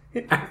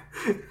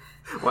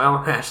 Well,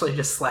 Ashley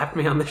just slapped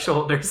me on the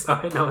shoulder, so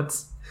I know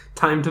it's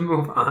time to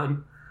move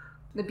on.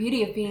 The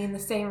beauty of being in the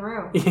same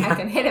room. Yeah. I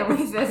can hit him when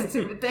he says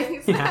stupid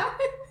things. Yeah.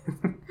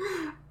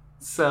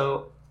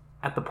 So,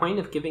 at the point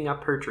of giving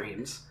up her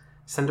dreams,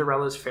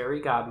 Cinderella's fairy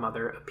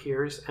godmother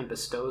appears and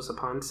bestows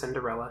upon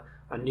Cinderella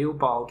a new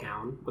ball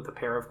gown with a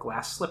pair of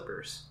glass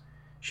slippers.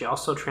 She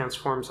also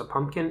transforms a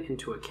pumpkin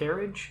into a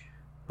carriage,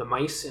 the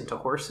mice into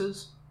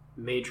horses,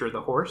 Major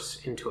the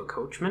horse into a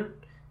coachman,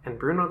 and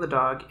Bruno the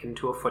dog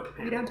into a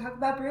footman. We don't talk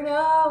about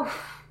Bruno!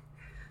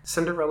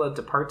 Cinderella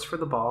departs for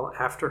the ball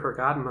after her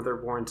godmother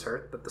warns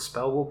her that the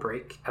spell will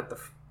break at the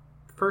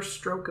first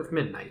stroke of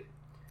midnight.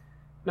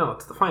 No,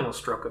 it's the final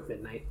stroke of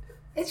midnight.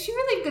 Is she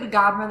really a good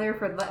godmother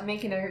for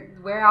making her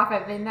wear off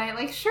at midnight?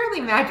 Like,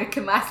 surely magic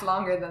can last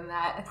longer than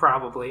that.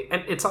 Probably.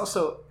 And it's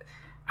also...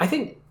 I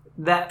think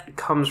that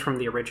comes from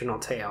the original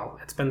tale.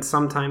 It's been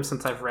some time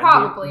since I've read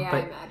Probably, it. I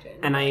imagine.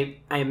 And I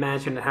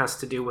imagine it has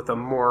to do with a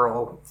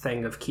moral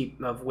thing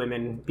of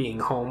women being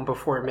home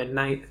before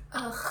midnight.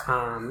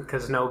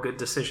 Because no good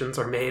decisions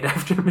are made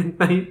after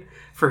midnight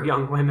for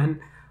young women.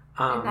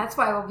 And that's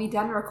why we'll be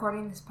done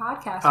recording this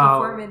podcast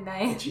before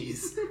midnight.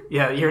 Jeez.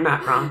 Yeah, you're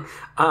not wrong.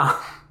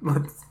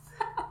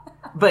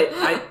 But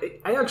I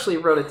actually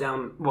wrote it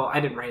down. Well,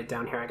 I didn't write it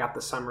down here. I got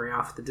the summary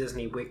off the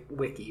Disney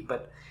Wiki,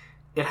 but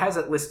it has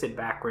it listed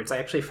backwards. I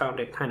actually found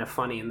it kind of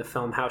funny in the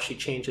film how she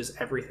changes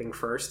everything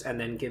first and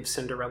then gives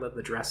Cinderella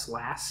the dress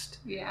last.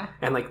 Yeah.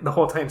 And like the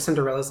whole time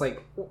Cinderella's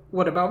like,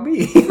 "What about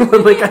me?"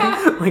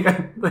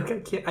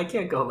 I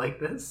can't go like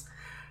this.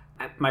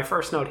 My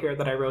first note here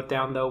that I wrote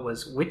down, though,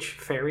 was which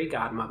fairy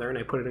godmother, and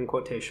I put it in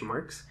quotation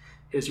marks,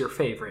 is your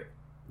favorite?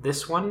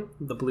 This one,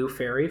 the blue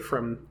fairy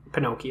from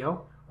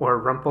Pinocchio, or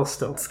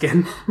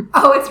Rumpelstiltskin?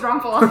 Oh, it's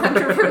Rumple,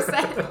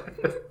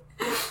 100%.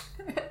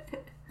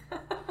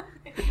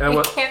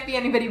 It can't be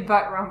anybody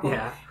but Rumple.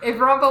 Yeah. If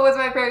Rumple was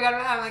my fairy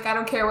godmother, I'm like, I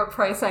don't care what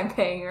price I'm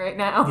paying right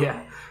now.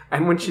 Yeah.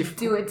 And when she...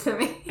 Do it to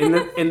me.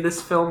 in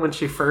this film, when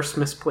she first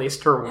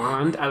misplaced her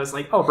wand, I was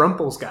like, oh,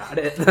 Rumple's got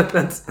it.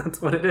 That's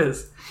what it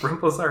is.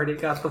 Rumple's already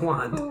got the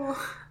wand. Oh.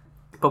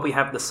 But we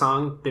have the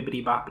song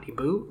Bibbidi Boppidi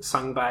Boo,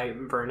 sung by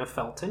Verna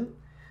Felton.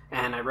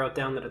 And I wrote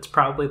down that it's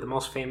probably the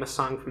most famous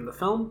song from the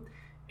film.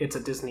 It's a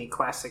Disney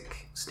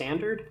classic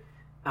standard.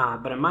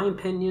 But in my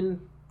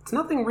opinion, it's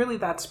nothing really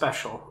that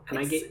special. And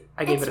I gave it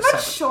a 7. It's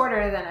much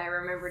shorter than I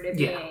remembered it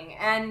being.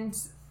 And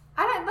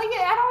I don't really...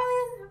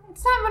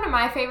 It's not one of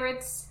my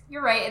favorites.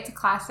 You're right, it's a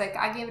classic.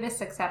 I gave it a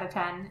 6 out of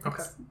 10. It's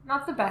okay.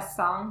 Not the best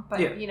song, but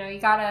you know, you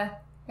gotta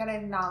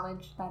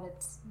acknowledge that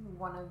it's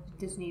one of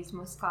Disney's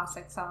most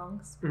classic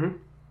songs. Mm-hmm.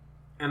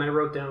 And I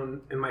wrote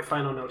down in my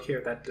final note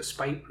here that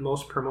despite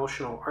most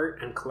promotional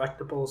art and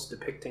collectibles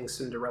depicting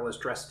Cinderella's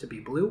dress to be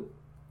blue,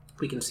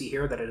 we can see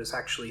here that it is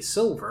actually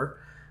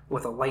silver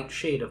with a light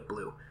shade of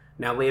blue.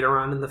 Now later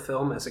on in the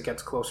film, as it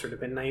gets closer to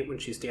midnight when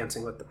she's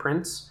dancing with the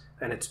prince,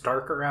 and it's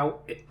darker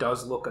out, it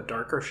does look a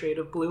darker shade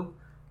of blue,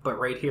 but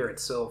right here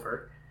it's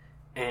silver.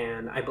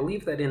 And I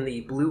believe that in the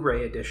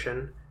Blu-ray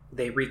edition,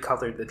 they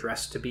recolored the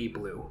dress to be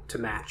blue to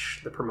match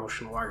the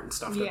promotional art and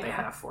stuff that they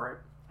have for it.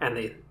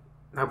 And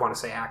I want to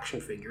say action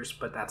figures,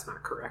 but that's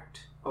not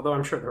correct. Although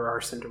I'm sure there are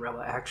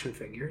Cinderella action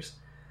figures.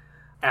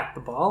 At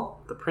the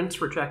ball, the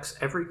prince rejects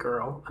every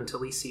girl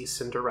until he sees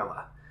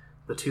Cinderella.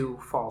 The two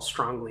fall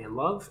strongly in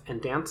love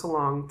and dance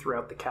along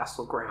throughout the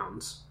castle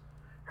grounds.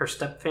 Her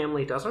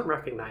stepfamily doesn't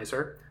recognize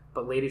her,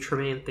 but Lady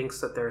Tremaine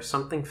thinks that there is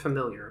something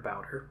familiar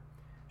about her.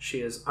 She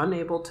is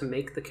unable to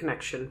make the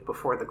connection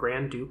before the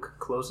Grand Duke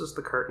closes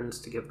the curtains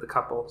to give the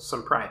couple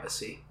some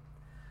privacy.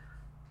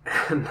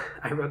 And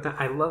I wrote that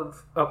I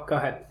love... Oh, go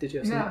ahead. Did you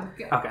have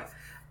something? No, okay.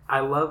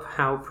 I love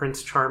how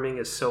Prince Charming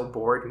is so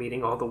bored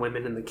meeting all the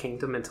women in the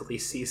kingdom until he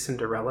sees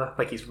Cinderella.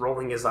 Like, he's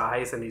rolling his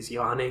eyes and he's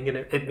yawning, and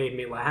it made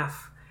me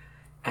laugh.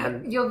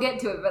 And you'll get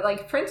to it, but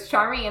like Prince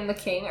Charming and the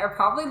King are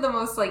probably the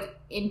most like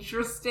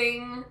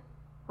interesting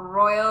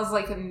royals,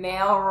 like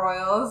male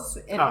royals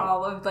in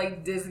all of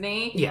like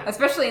Disney. Yeah.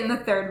 Especially in the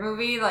third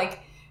movie. Like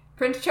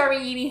Prince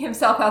Charming eating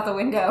himself out the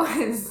window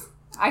is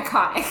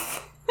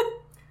iconic.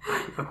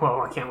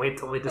 Well, I can't wait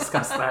till we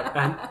discuss that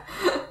then.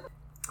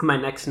 My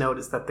next note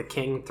is that the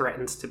king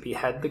threatens to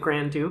behead the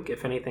Grand Duke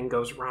if anything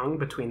goes wrong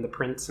between the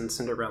prince and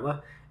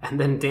Cinderella, and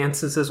then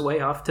dances his way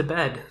off to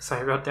bed. So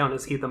I wrote down,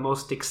 is he the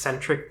most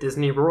eccentric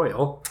Disney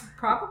royal?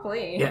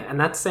 Probably. Yeah, and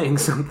that's saying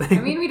something.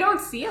 I mean, we don't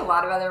see a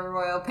lot of other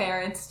royal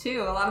parents,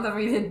 too. A lot of them are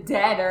either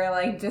dead or,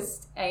 like,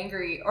 just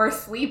angry or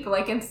asleep,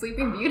 like in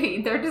Sleeping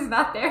Beauty. They're just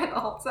not there the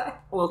whole time.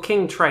 Well,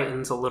 King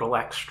Triton's a little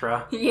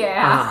extra.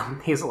 Yeah.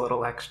 He's a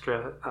little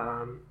extra.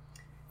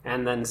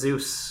 And then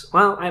Zeus,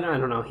 well, I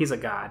don't know. He's a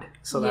god,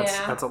 so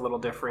that's a little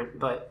different,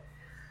 but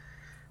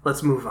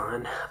let's move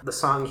on. The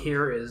song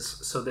here is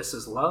So This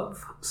Is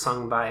Love,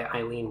 sung by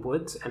Eileen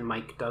Woods and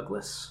Mike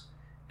Douglas.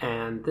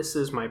 And this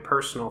is my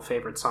personal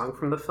favorite song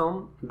from the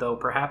film, though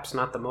perhaps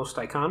not the most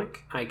iconic.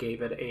 I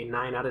gave it a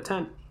 9 out of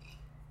 10.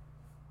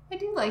 I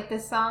do like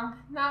this song.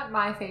 Not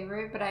my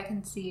favorite, but I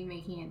can see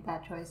making it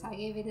that choice. I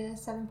gave it a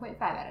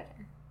 7.5 out of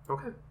 10.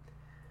 Okay.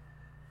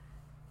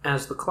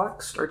 As the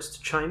clock starts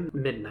to chime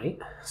midnight,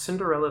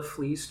 Cinderella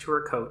flees to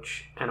her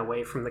coach and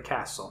away from the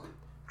castle,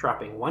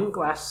 dropping one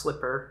glass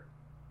slipper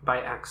by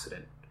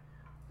accident.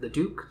 The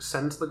Duke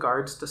sends the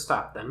guards to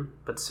stop them,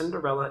 but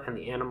Cinderella and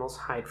the animals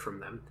hide from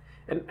them.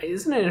 And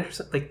isn't it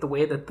interesting, like, the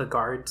way that the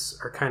guards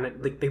are kind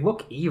of, like, they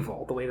look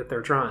evil, the way that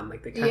they're drawn.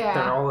 Like,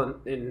 they're all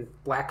in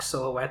black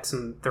silhouettes,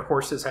 and their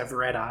horses have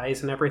red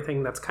eyes and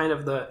everything. That's kind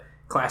of the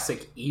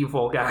classic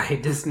evil guy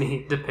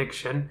Disney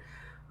depiction.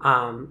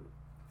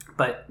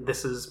 But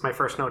this is my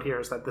first note here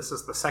is that this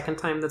is the second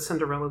time that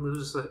Cinderella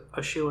loses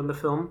a shoe in the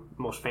film,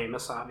 most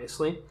famous,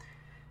 obviously.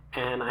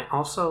 And I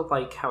also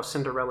like how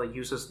Cinderella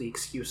uses the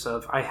excuse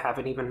of, I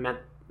haven't even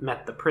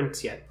met the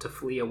prince yet, to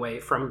flee away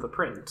from the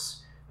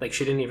prince. Like,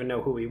 she didn't even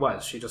know who he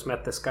was. She just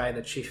met this guy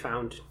that she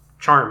found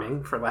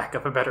charming, for lack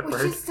of a better word.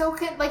 Which is so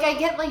good. Like, I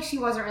get, like, she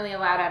wasn't really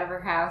allowed out of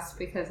her house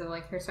because of,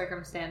 like, her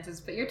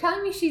circumstances, but you're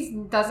telling me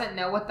she doesn't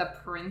know what the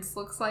prince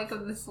looks like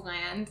of this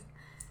land?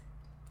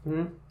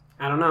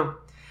 I don't know.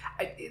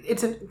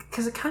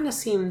 Because it kind of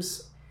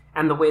seems,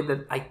 and the way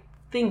that I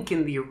think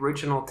in the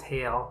original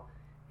tale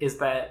is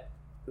that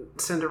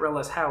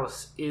Cinderella's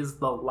house is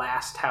the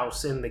last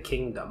house in the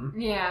kingdom.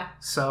 Yeah.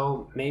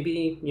 So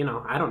maybe,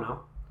 I don't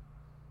know.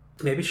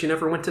 Maybe she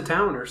never went to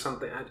town or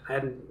something.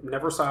 I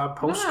never saw a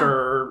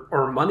poster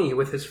or money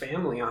with his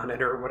family on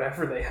it or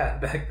whatever they had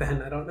back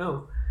then. I don't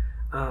know.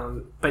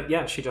 But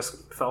yeah, she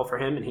just fell for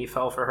him and he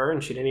fell for her,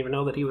 and she didn't even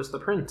know that he was the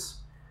prince.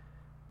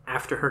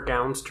 After her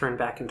gowns turn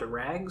back into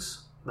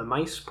rags, the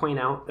mice point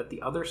out that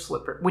the other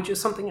slipper, which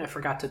is something I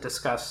forgot to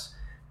discuss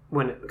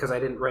because I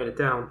didn't write it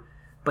down,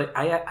 but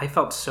I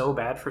felt so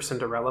bad for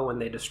Cinderella when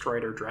they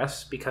destroyed her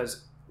dress,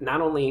 because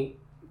not only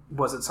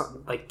was it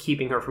something like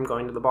keeping her from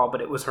going to the ball, but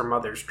it was her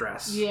mother's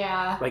dress.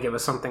 Yeah. Like, it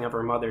was something of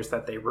her mother's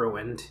that they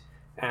ruined,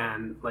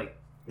 and like,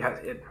 yeah,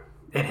 it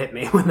hit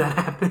me when that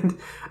happened.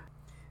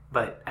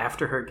 But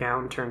after her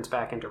gown turns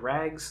back into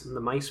rags,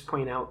 the mice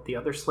point out the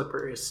other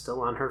slipper is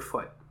still on her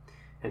foot,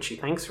 and she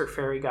thanks her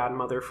fairy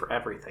godmother for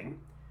everything.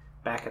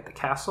 Back at the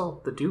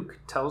castle, the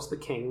Duke tells the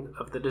king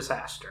of the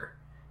disaster.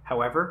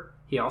 However,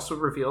 he also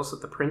reveals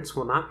that the prince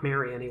will not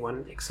marry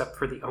anyone except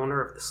for the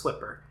owner of the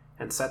slipper,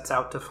 and sets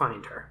out to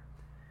find her.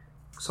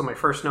 So my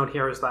first note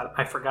here is that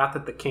I forgot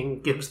that the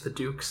king gives the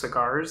Duke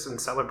cigars in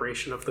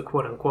celebration of the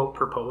quote-unquote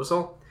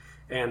proposal,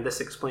 and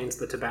this explains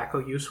the tobacco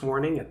use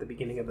warning at the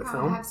beginning of the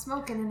film. I have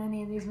smoking in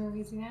any of these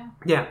movies,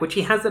 Yeah, which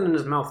he has it in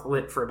his mouth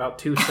lit for about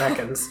 2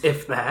 seconds,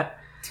 if that.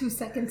 2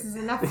 seconds is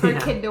enough for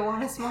a kid to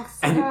want to smoke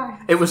a cigar.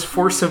 And it was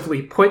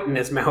forcibly put in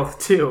his mouth,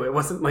 too. It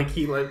wasn't like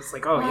he was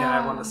like, oh, yeah,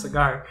 I want a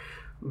cigar.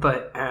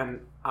 But,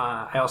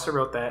 I also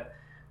wrote that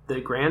the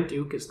Grand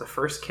Duke is the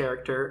first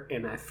character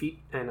in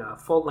a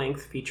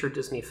full-length feature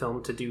Disney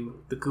film to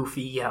do the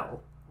Goofy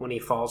yell when he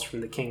falls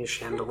from the king's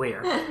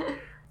chandelier.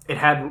 It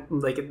had,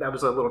 like, that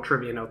was a little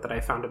trivia note that I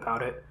found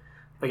about it.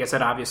 Like I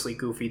said, obviously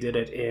Goofy did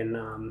it in,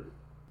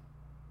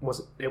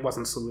 it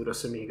wasn't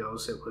Saludos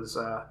Amigos, it was,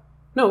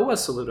 no, it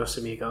was Saludos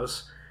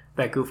Amigos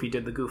that Goofy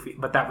did the Goofy,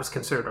 but that was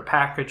considered a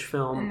package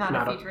film. And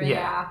not a feature,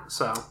 yeah.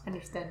 So.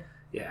 Understood.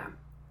 Yeah.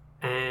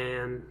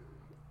 And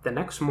the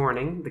next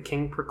morning, the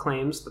king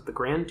proclaims that the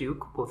Grand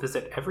Duke will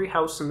visit every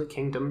house in the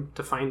kingdom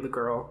to find the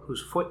girl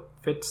whose foot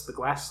fits the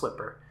glass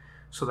slipper,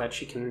 so that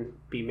she can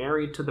be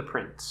married to the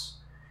prince.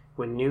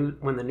 When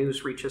the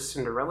news reaches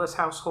Cinderella's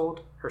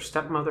household, her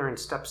stepmother and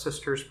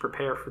stepsisters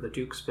prepare for the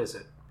Duke's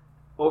visit.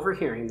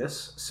 Overhearing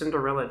this,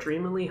 Cinderella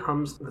dreamily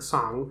hums the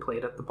song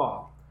played at the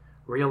ball.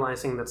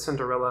 Realizing that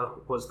Cinderella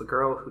was the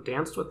girl who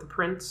danced with the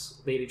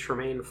prince, Lady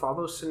Tremaine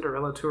follows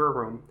Cinderella to her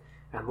room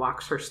and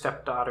locks her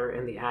stepdaughter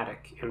in the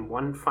attic in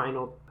one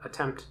final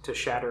attempt to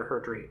shatter her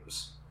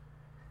dreams.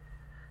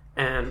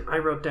 And I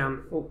wrote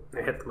down... Oh,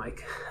 I hit the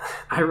mic.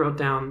 I wrote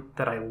down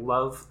that I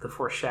love the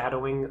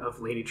foreshadowing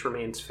of Lady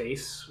Tremaine's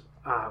face.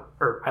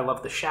 I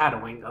love the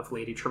shadowing of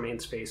Lady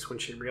Tremaine's face when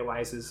she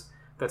realizes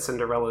that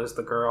Cinderella is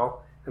the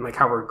girl, and like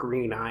how her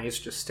green eyes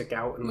just stick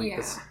out, and like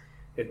this...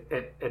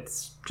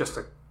 It's just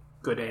a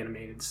good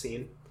animated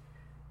scene.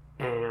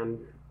 And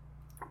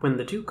when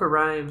the Duke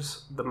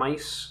arrives, the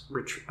mice...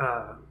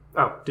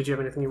 did you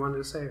have anything you wanted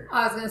to say? Or?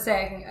 I was going to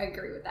say, I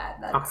agree with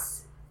that.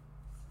 That's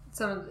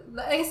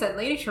like I said,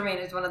 Lady Tremaine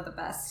is one of the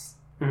best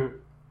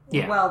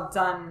well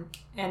done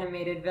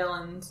animated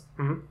villains.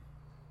 Mm-hmm.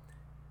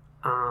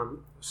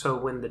 So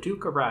when the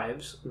Duke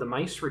arrives, the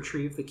mice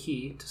retrieve the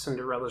key to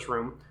Cinderella's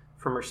room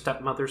from her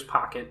stepmother's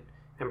pocket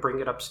and bring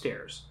it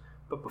upstairs.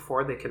 But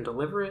before they can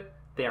deliver it,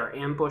 they are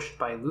ambushed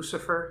by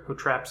Lucifer, who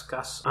traps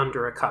Gus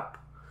under a cup.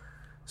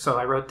 So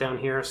I wrote down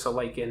here, so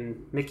like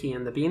in Mickey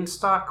and the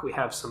Beanstalk, we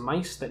have some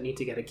mice that need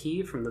to get a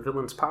key from the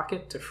villain's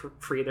pocket to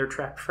free their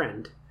trapped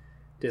friend.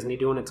 Disney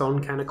doing its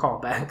own kind of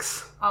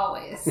callbacks.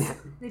 Always. Yeah.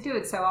 They do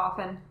it so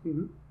often.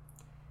 Mm-hmm.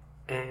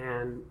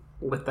 And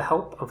with the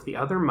help of the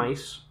other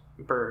mice,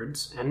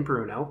 Birds, and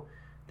Bruno,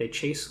 they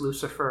chase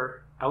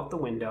Lucifer out the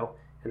window,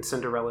 and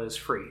Cinderella is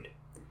freed.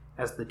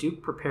 As the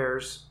Duke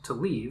prepares to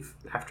leave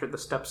after the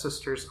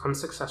stepsisters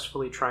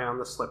unsuccessfully try on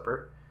the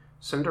slipper,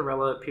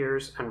 Cinderella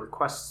appears and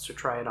requests to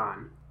try it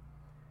on.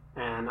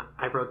 And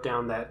I wrote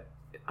down that,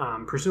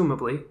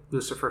 presumably,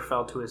 Lucifer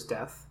fell to his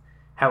death.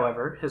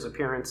 However, his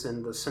appearance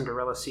in the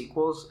Cinderella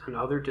sequels and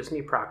other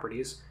Disney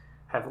properties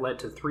have led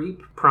to 3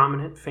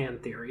 prominent fan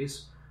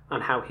theories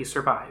on how he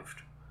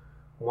survived.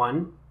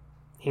 1,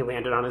 he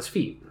landed on his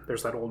feet.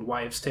 There's that old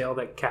wives' tale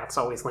that cats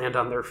always land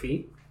on their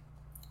feet.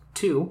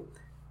 2,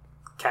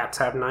 cats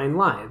have 9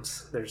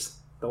 lives. There's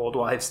the old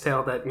wives'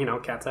 tale that,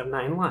 cats have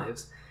 9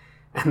 lives.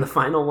 And the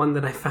final one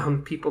that I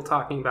found people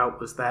talking about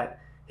was that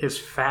his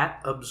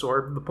fat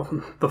absorbed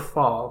the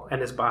fall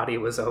and his body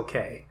was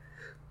okay.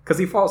 Because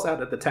he falls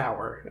out of the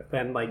tower,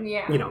 and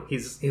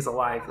he's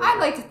alive. I'd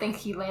like to think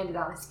he landed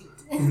on his feet.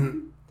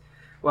 Mm-hmm.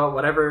 Well,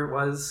 whatever it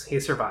was, he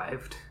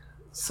survived.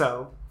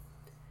 So,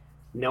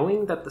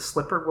 knowing that the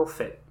slipper will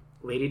fit,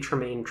 Lady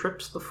Tremaine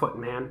trips the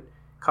footman,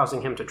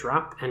 causing him to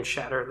drop and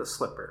shatter the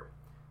slipper.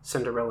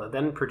 Cinderella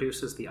then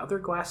produces the other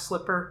glass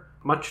slipper,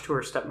 much to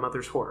her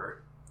stepmother's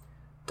horror.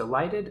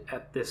 Delighted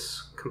at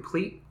this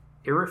complete,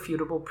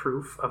 irrefutable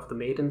proof of the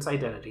maiden's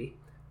identity,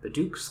 the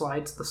Duke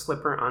slides the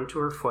slipper onto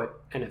her foot,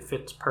 and it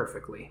fits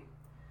perfectly.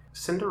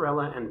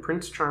 Cinderella and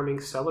Prince Charming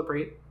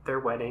celebrate their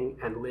wedding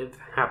and live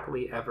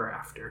happily ever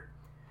after.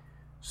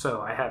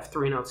 So I have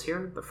 3 notes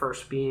here. The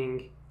first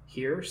being,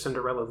 here,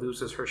 Cinderella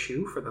loses her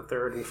shoe for the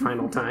third and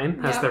final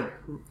time as they're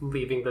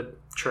leaving the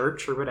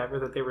church or whatever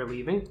that they were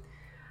leaving.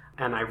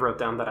 And I wrote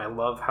down that I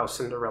love how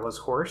Cinderella's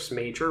horse,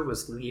 Major,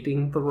 was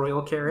leading the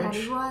royal carriage.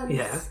 Yeah, he was.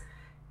 Yeah.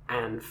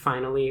 And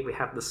finally, we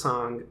have the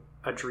song,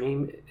 A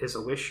Dream is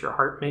a Wish Your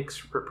Heart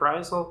Makes,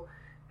 reprisal,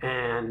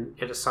 and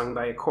it is sung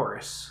by a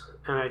chorus.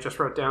 And I just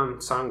wrote down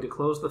song to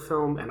close the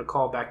film and a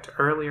call back to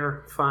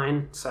earlier.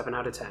 Fine, 7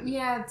 out of 10.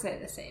 Yeah, I'd say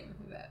the same.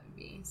 That would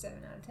be 7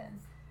 out of 10.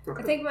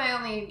 Okay. I think my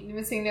only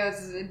missing notes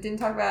is I didn't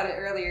talk about it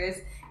earlier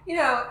is,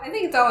 I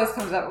think it always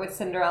comes up with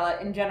Cinderella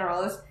in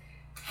general is,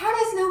 how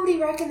does nobody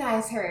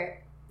recognize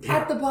her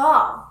at the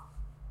ball?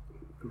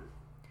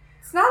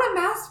 It's not a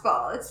masked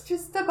ball. It's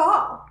just a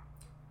ball.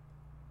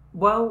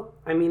 Well,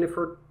 I mean, if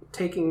we're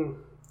taking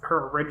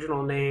her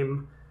original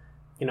name,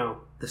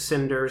 the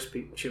Cinders,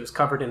 she was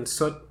covered in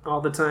soot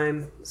all the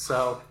time.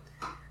 So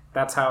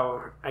that's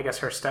how, I guess,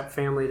 her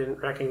stepfamily didn't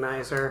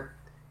recognize her.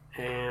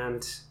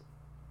 And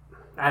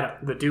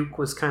the Duke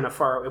was kind of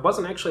far. It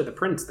wasn't actually the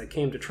prince that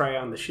came to try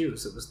on the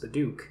shoes. It was the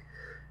Duke.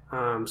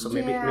 So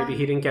maybe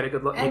he didn't get a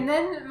good look. And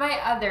then my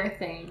other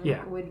thing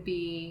would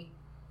be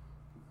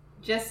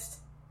just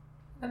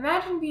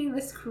imagine being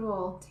this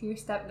cruel to your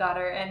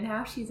stepdaughter and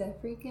now she's a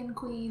freaking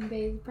queen,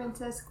 babe,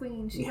 princess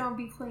queen. She don't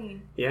be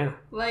queen. Yeah.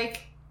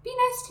 Be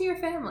nice to your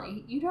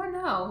family. You don't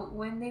know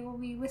when they will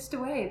be whisked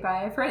away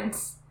by a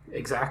prince.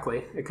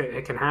 Exactly.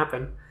 It can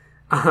happen.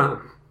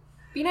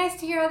 Be nice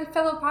to your other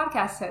fellow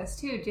podcast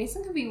hosts, too.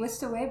 Jason could be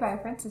whisked away by a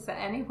princess at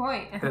any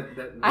point.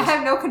 I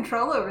have no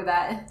control over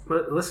that.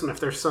 Listen, if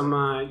there's some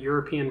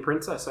European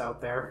princess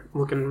out there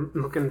looking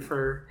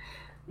for,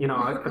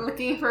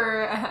 looking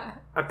for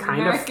a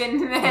kind American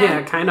of man.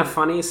 Yeah, kind of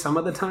funny some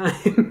of the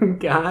time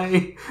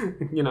guy,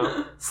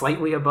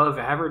 slightly above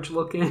average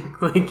looking,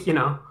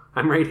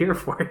 I'm right here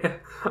for you.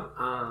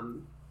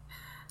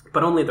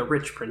 But only the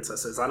rich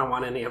princesses. I don't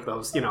want any of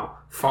those,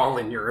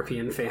 fallen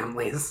European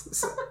families.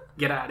 So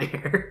get out of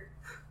here.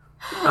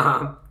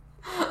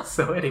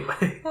 So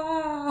anyway,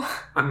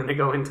 I'm going to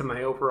go into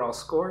my overall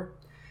score.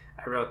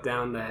 I wrote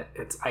down that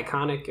it's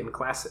iconic and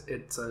classic.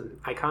 It's an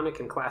iconic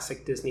and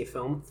classic Disney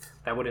film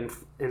that would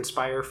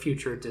inspire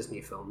future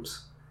Disney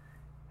films.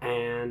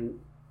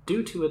 And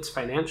due to its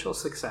financial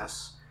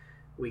success,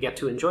 we get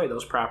to enjoy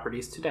those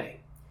properties today.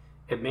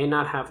 It may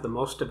not have the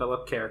most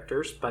developed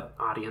characters, but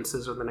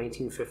audiences of the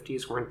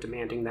 1950s weren't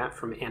demanding that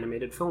from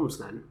animated films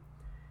then.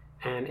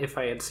 And if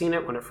I had seen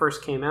it when it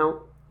first came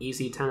out,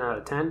 easy 10 out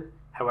of 10.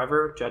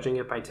 However, judging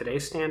it by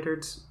today's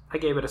standards, I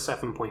gave it a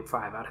 7.5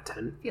 out of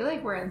 10. I feel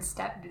like we're in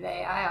step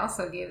today. I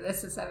also gave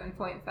this a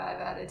 7.5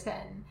 out of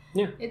 10.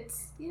 Yeah.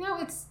 It's,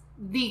 it's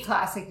the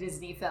classic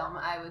Disney film,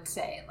 I would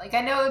say.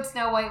 I know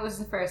Snow White was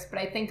the first, but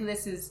I think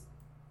this is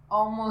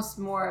almost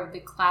more of the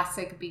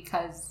classic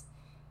because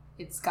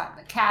it's got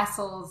the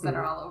castles that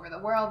are all over the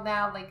world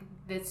now.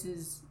 This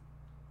is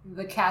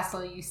the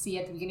castle you see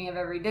at the beginning of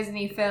every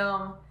Disney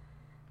film.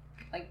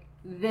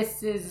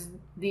 This is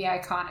the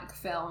iconic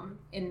film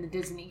in the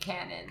Disney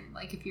canon.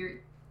 If you're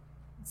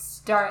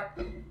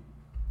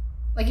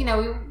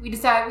we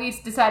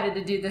decided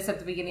to do this at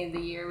the beginning of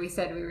the year. We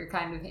said we were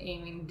kind of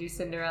aiming to do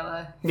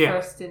Cinderella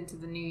first into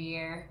the new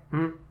year.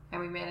 Mm-hmm.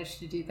 And we managed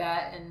to do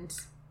that. And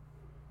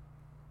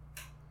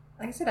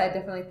like I said, I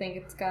definitely think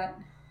it's got...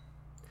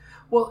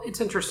 Well,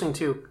 it's interesting,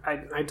 too.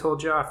 I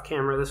told you off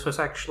camera, this was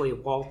actually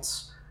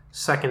Walt's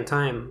second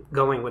time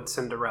going with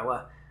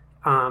Cinderella.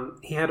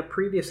 He had a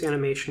previous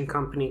animation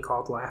company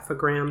called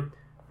Laugh-O-Gram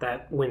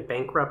that went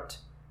bankrupt,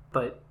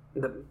 but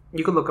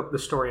you can look up the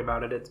story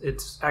about it.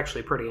 It's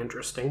actually pretty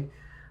interesting.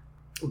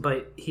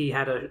 But he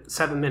had a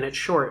 7-minute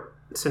short,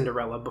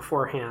 Cinderella,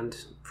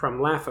 beforehand from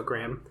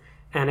Laugh-O-Gram,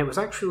 and it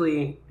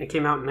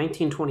came out in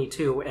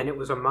 1922, and it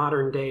was a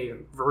modern-day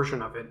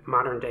version of it,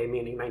 modern day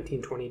meaning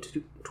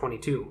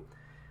 1922.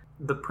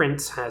 The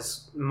prince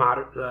has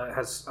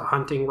a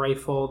hunting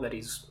rifle that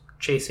he's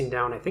chasing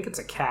down. I think it's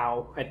a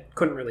cow. I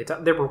couldn't really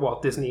tell. They were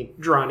Walt Disney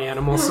drawn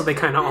animals, so they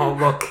kind of all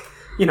look,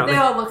 they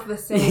all look the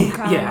same.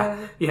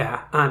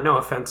 Yeah. No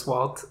offense,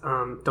 Walt.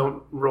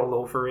 Don't roll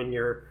over in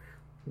your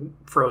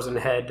frozen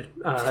head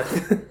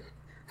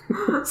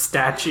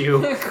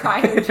statue.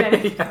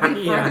 Cryogenically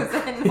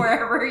frozen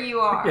wherever you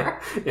are.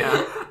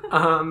 Yeah.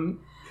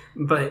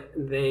 But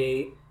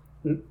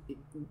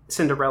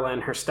Cinderella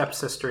and her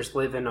stepsisters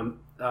live in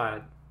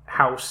a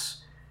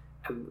house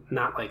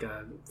not like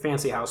a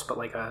fancy house, but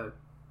like a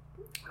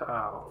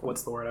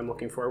what's the word I'm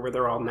looking for, where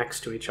they're all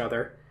next to each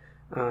other.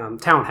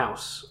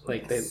 Townhouse,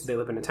 like yes. they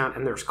live in a town,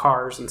 and there's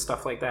cars and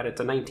stuff like that.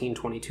 It's a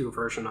 1922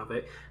 version of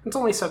it. It's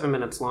only 7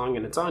 minutes long,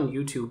 and it's on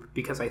YouTube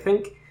because I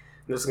think, and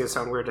this is going to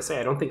sound weird to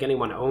say, I don't think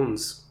anyone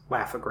owns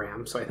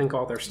Laugh-O-Gram, so I think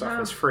all their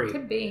stuff is free.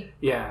 Could be.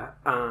 Yeah.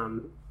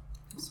 I'm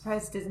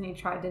surprised Disney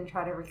didn't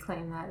try to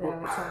reclaim that though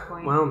at some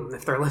point. Well,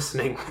 if they're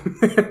listening,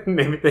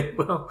 maybe they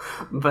will.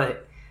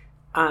 But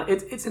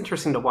it's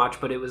interesting to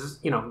watch. But it was,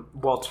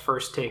 Walt's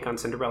first take on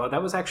Cinderella.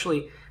 That was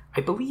actually, I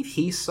believe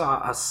he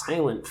saw a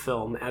silent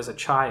film as a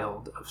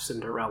child of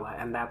Cinderella,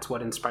 and that's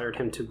what inspired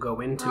him to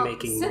go into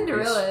making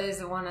Cinderella movies.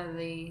 Is one of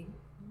the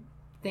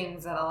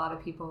things that a lot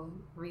of people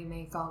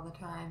remake all the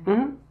time.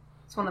 Mm-hmm.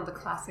 It's one of the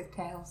classic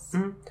tales.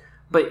 Mm-hmm.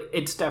 But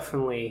it's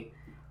definitely,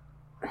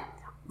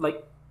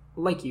 like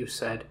you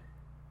said,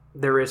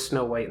 there is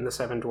Snow White and the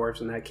Seven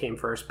Dwarfs, and that came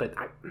first, but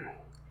I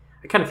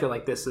kind of feel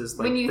like this is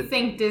like... When you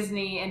think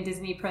Disney and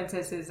Disney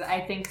princesses, I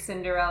think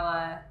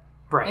Cinderella...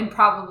 Right. And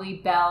probably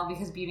Belle,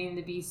 because Beauty and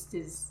the Beast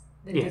is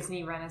the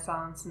Disney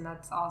Renaissance, and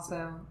that's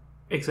also...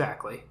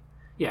 Exactly.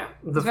 Yeah.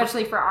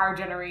 Especially for our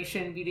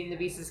generation, Beauty and the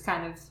Beast is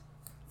kind of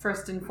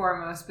first and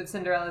foremost, but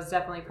Cinderella is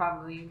definitely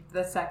probably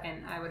the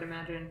second, I would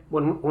imagine.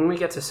 When we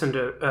get to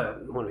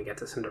Cinderella, when we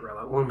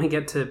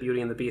get to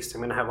Beauty and the Beast,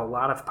 I'm going to have a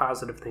lot of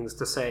positive things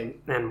to say,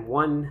 and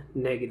one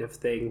negative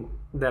thing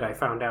that I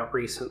found out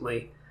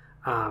recently...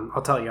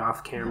 I'll tell you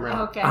off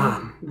camera. Okay.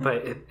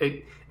 But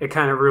it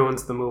kind of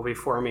ruins the movie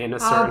for me in a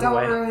certain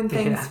way. Don't ruin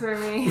things for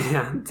me.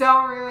 Yeah.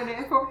 Don't ruin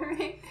it for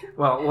me.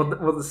 Well,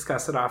 we'll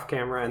discuss it off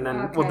camera, and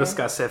then we'll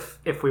discuss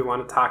if we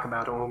want to talk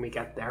about it when we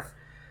get there.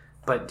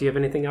 But do you have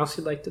anything else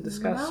you'd like to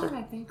discuss? No,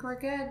 I think we're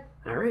good.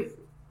 All right.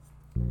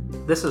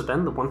 This has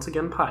been the Once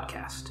Again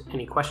podcast.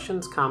 Any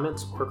questions,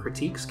 comments, or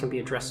critiques can be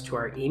addressed to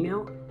our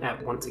email at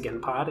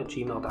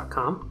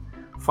onceagainpod@gmail.com.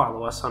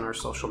 Follow us on our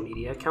social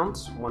media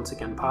accounts, Once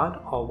Again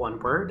Pod, all one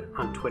word,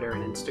 on Twitter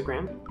and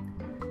Instagram.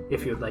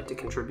 If you would like to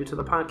contribute to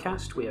the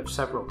podcast, we have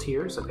several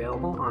tiers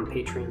available on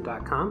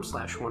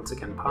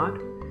patreon.com/onceagainpod.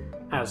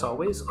 As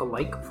always, a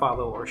like,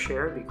 follow, or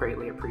share would be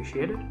greatly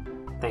appreciated.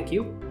 Thank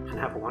you, and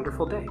have a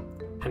wonderful day.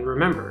 And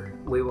remember,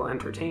 we will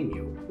entertain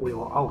you. We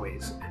will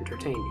always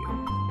entertain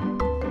you.